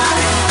your love.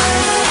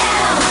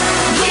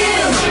 You,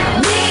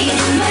 me,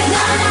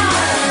 Madonna.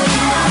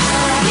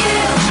 You,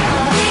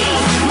 me,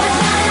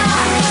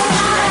 Madonna.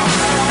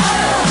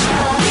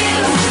 You,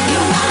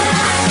 you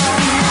wanna.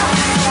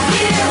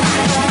 You,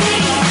 me,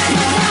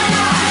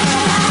 Madonna.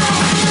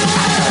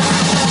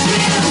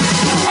 You,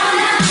 you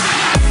wanna.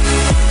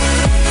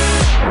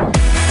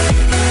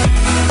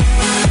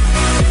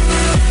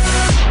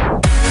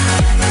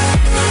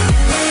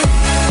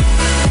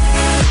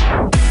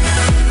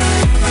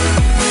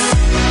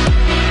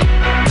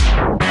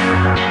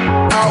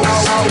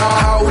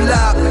 Hold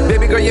up,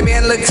 baby girl, your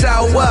man look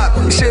toe up.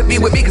 You should be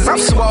with me 'cause I'm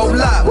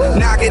swole up.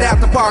 Knock it out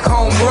the park,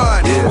 home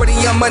run. Where the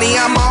young money,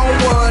 I'm on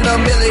one. A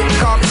million,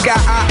 call me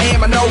Scott, I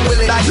am, I know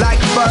Willie. Like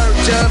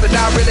Virgin, but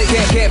I really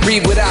can't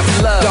breathe without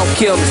the love. Don't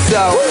kill me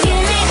so. Give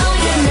me all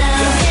your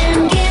love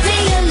and give me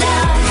your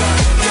love.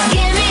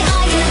 Give me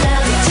all your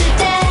love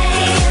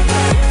today.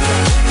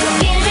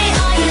 Give me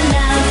all your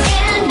love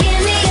and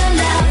give me your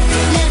love.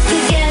 Let's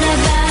forget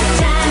about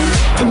time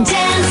and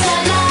dance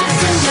our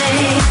lives away.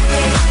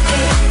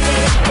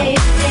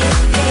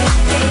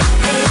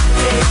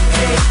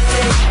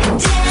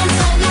 Dance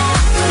our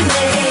lives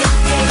away.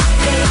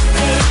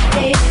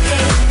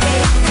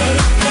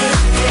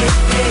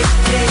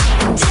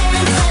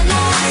 Dance our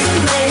lives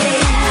away.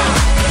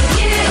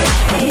 You,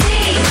 me,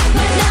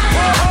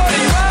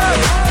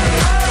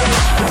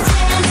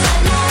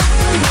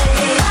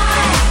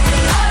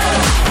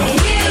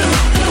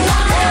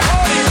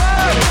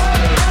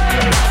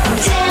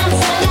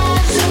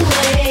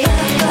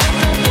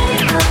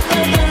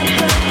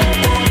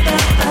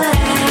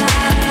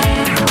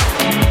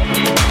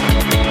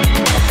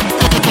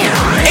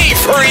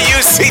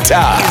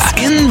 Furriusita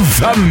is in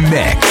the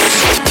mix.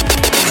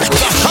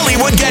 The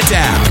Hollywood Get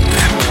Down.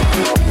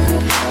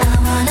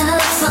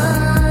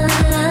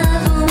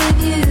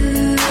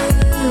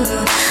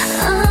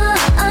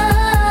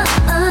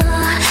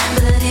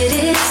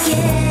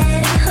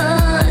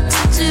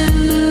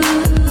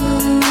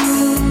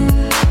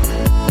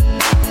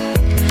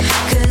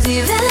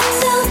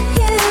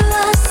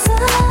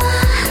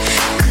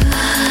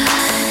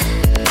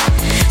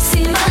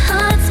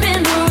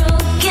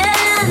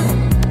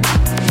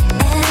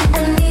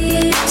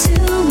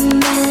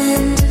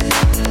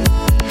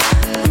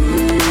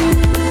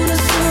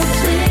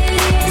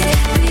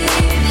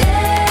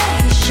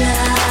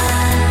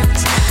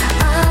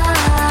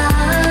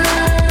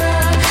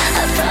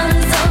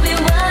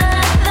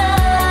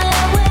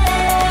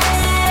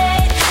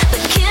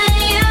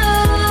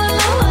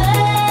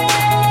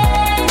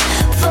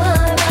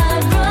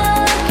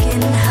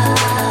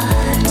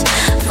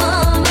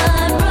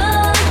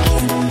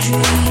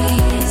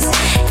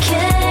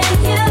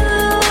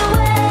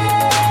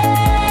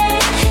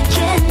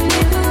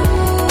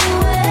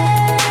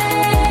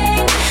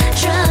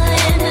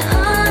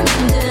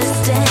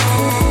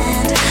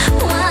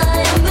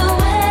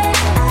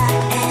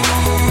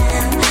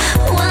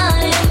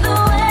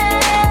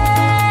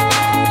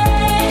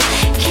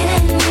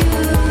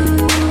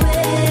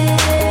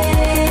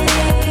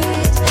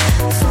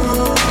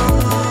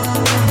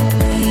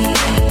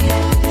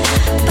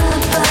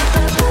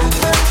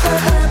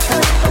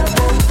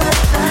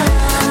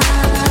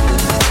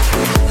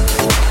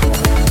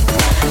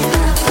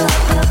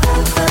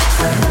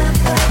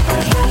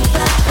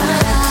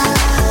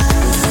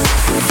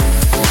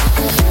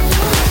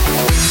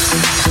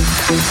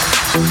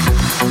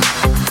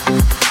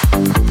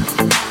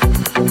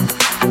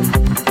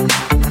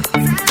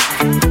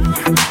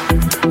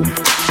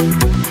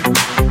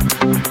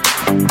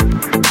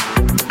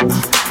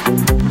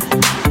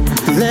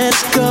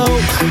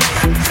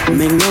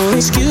 Make no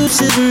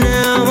excuses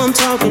now, I'm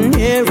talking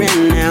here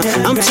and now.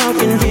 I'm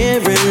talking here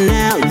and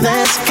now,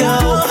 let's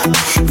go.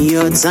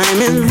 Your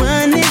time is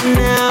running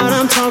out,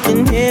 I'm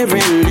talking here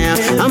and now.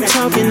 I'm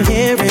talking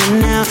here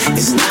and now.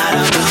 It's not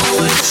about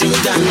what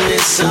you've done,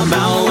 it's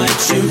about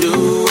what you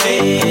do.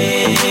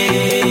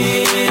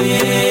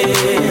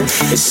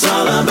 It's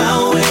all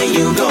about where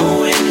you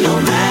going,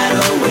 no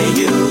matter where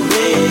you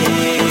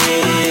been.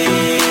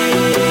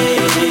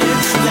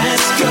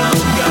 Let's go,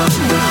 go,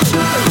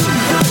 go.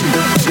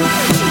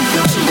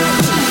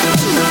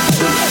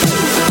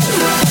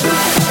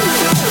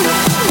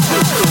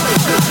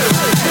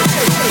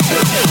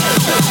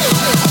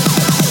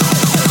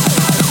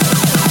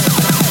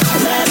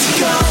 Let's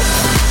go.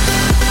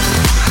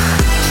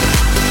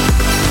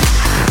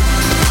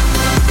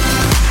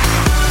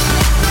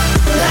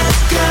 Let's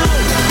go.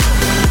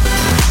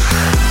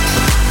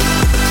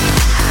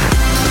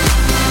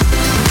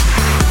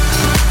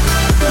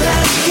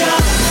 Let's go.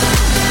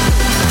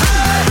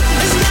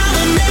 It's now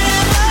or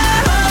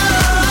never.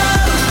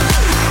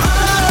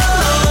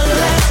 Oh,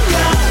 let's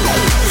go.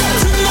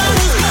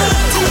 Tomorrow's good,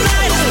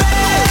 tonight is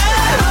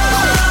better.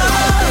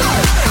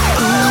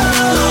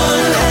 Oh,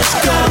 let's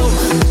go.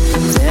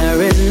 There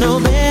is no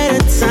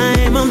better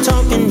time. I'm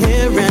talking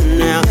here and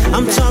now.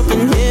 I'm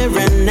talking here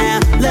and now.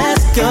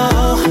 Let's go.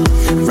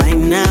 Right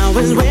now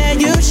is where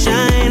you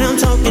shine. I'm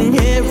talking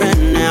here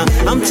and now.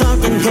 I'm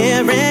talking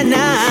here and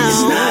now.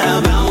 It's not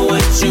about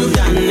what you've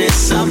done,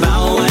 it's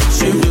about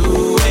what you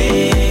do.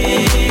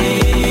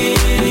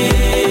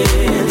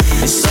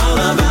 It's all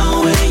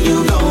about where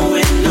you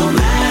going, no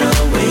matter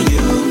where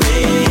you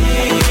been.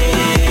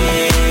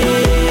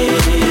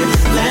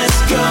 Let's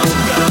go,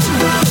 go,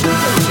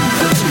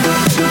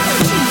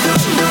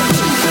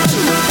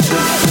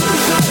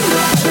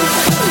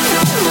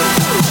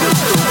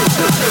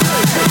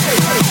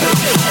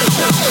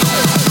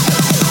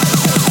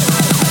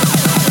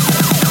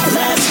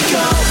 let's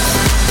go.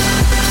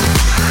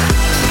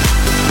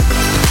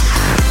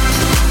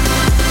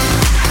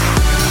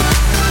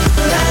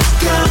 Let's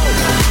go.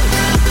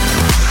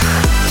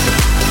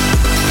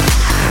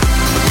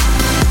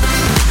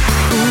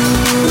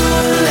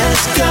 Ooh,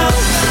 let's go.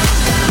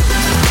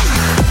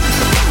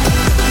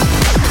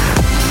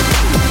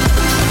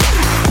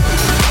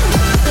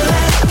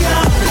 Let's go.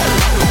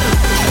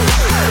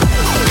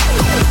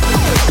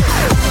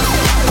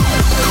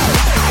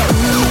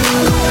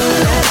 Ooh,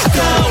 let's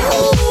go.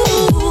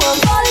 Ooh, I'm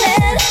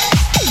falling.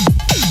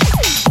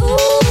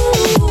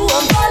 Ooh,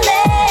 I'm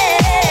falling.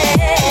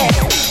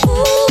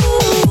 Ooh,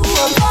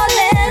 I'm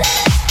falling.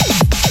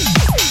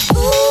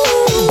 Ooh,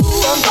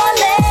 I'm falling. Ooh, I'm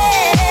falling.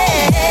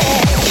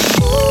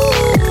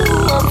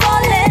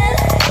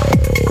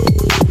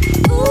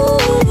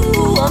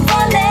 Ooh, I'm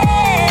falling.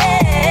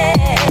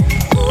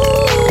 Ooh,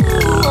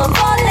 I'm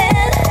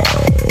falling.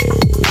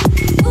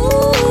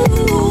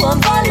 Ooh, I'm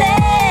falling.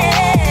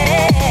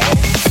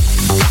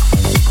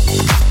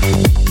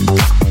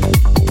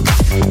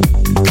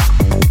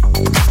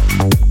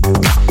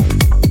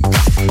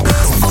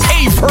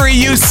 A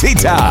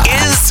Furriusita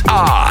is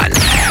on.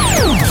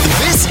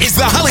 This is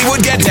the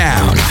Hollywood Get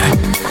Down.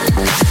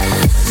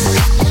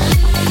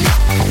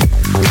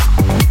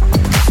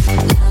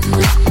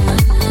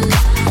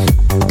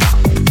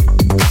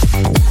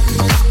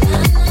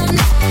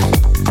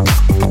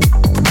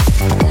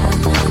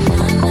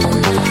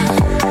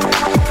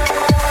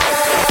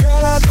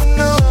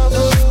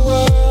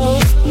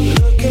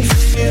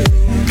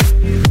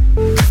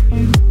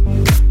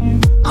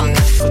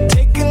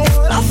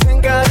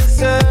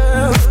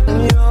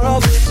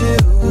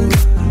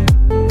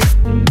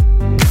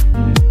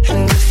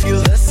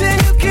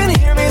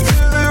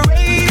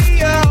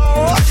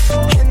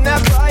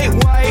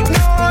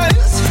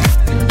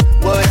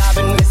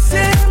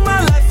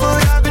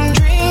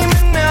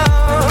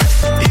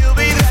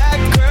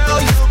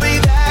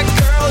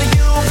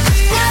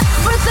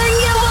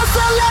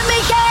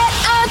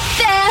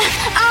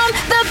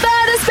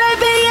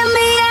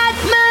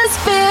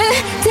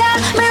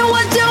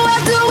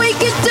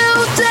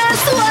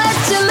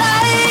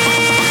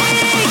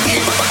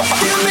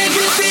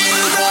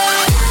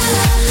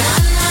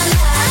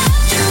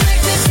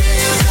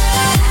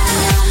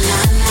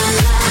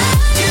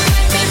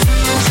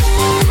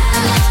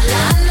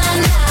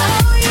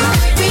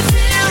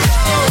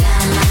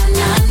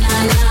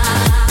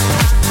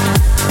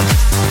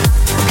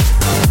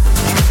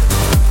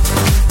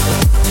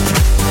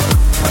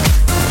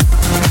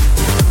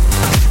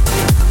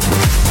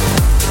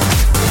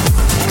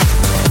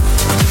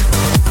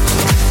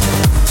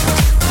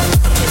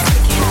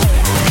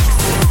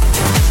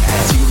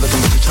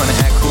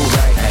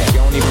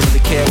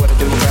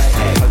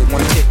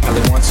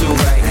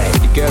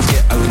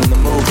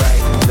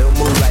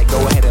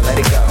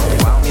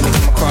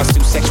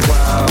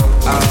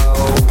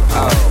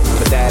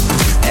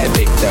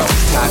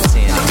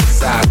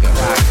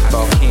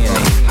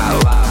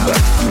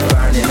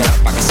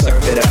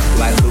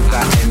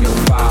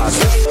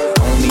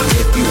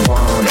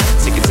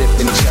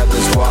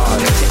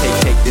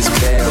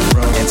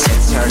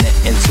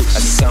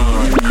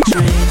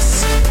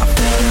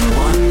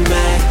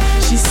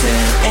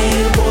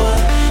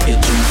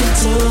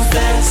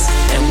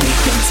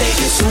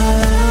 this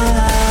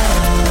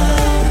love,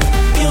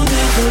 you'll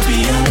never be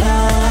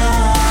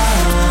alone.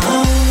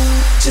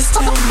 Just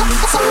tell me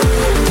it's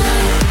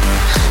alright.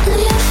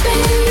 Lift me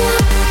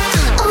up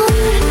on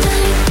you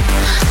tonight.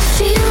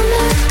 Feel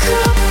my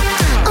cup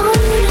on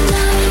you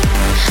tonight.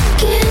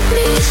 Get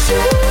me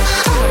through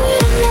on you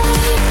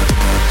tonight.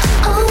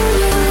 On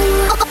you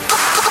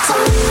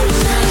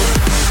tonight.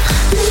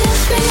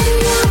 Lift me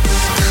up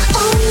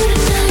on you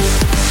tonight.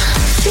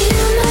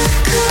 Feel my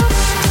cup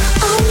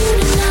on you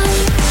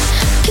tonight.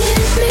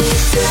 Get me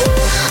through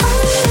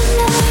on you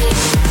tonight.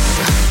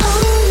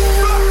 On you.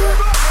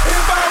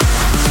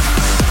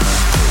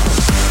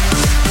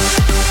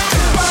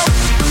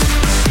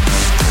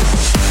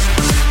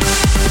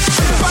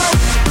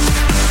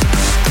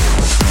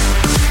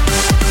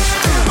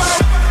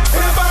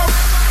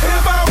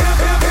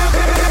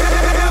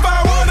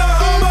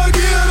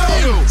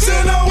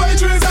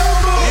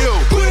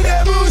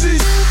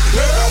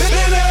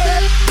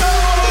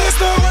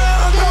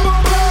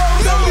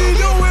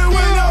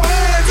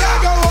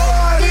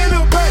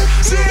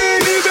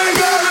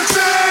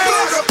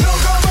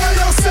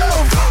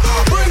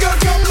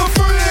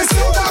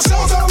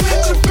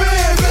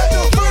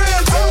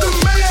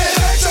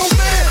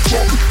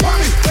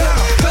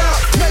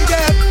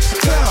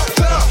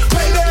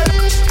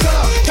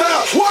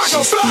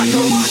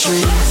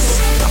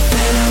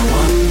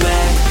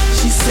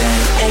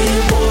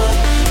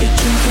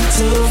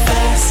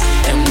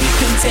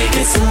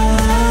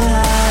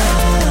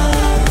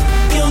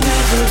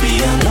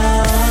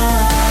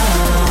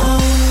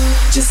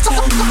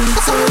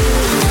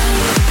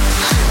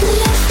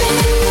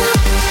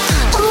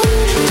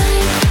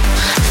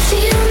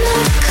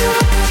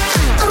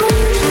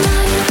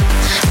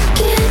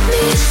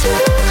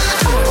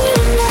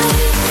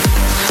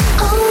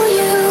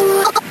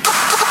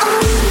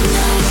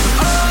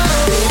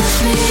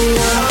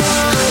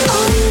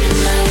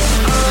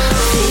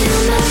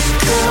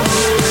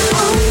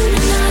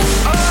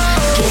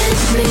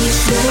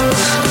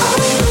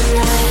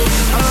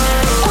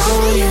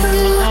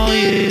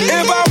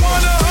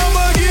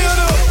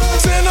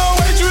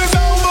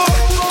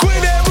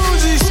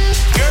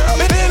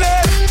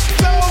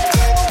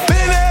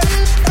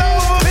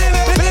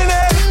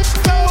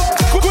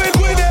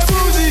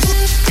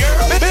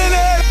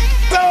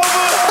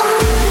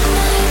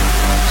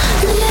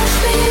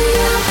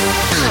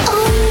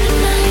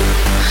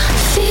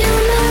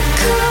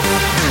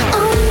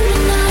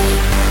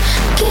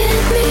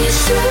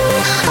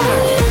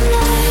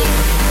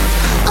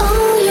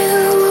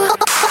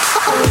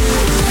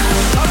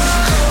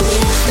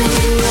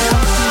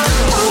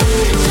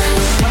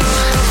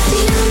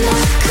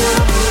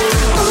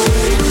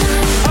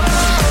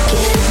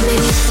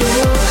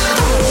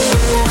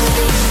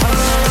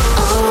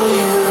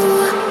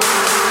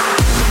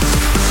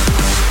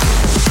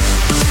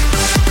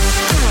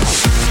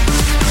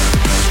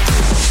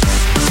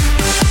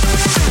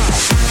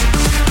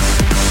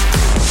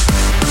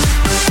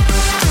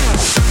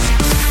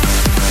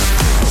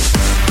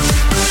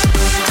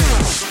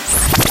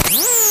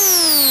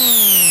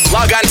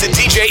 Log on to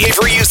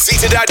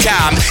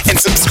DJAveryUcita.com and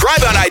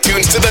subscribe on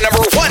iTunes to the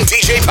 #1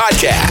 DJ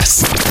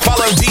podcast.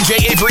 Follow DJ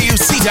Avery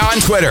Ucita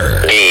on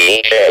Twitter.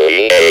 DJAveryUcita.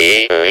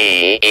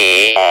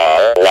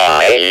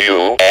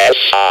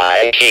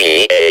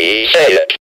 Say it.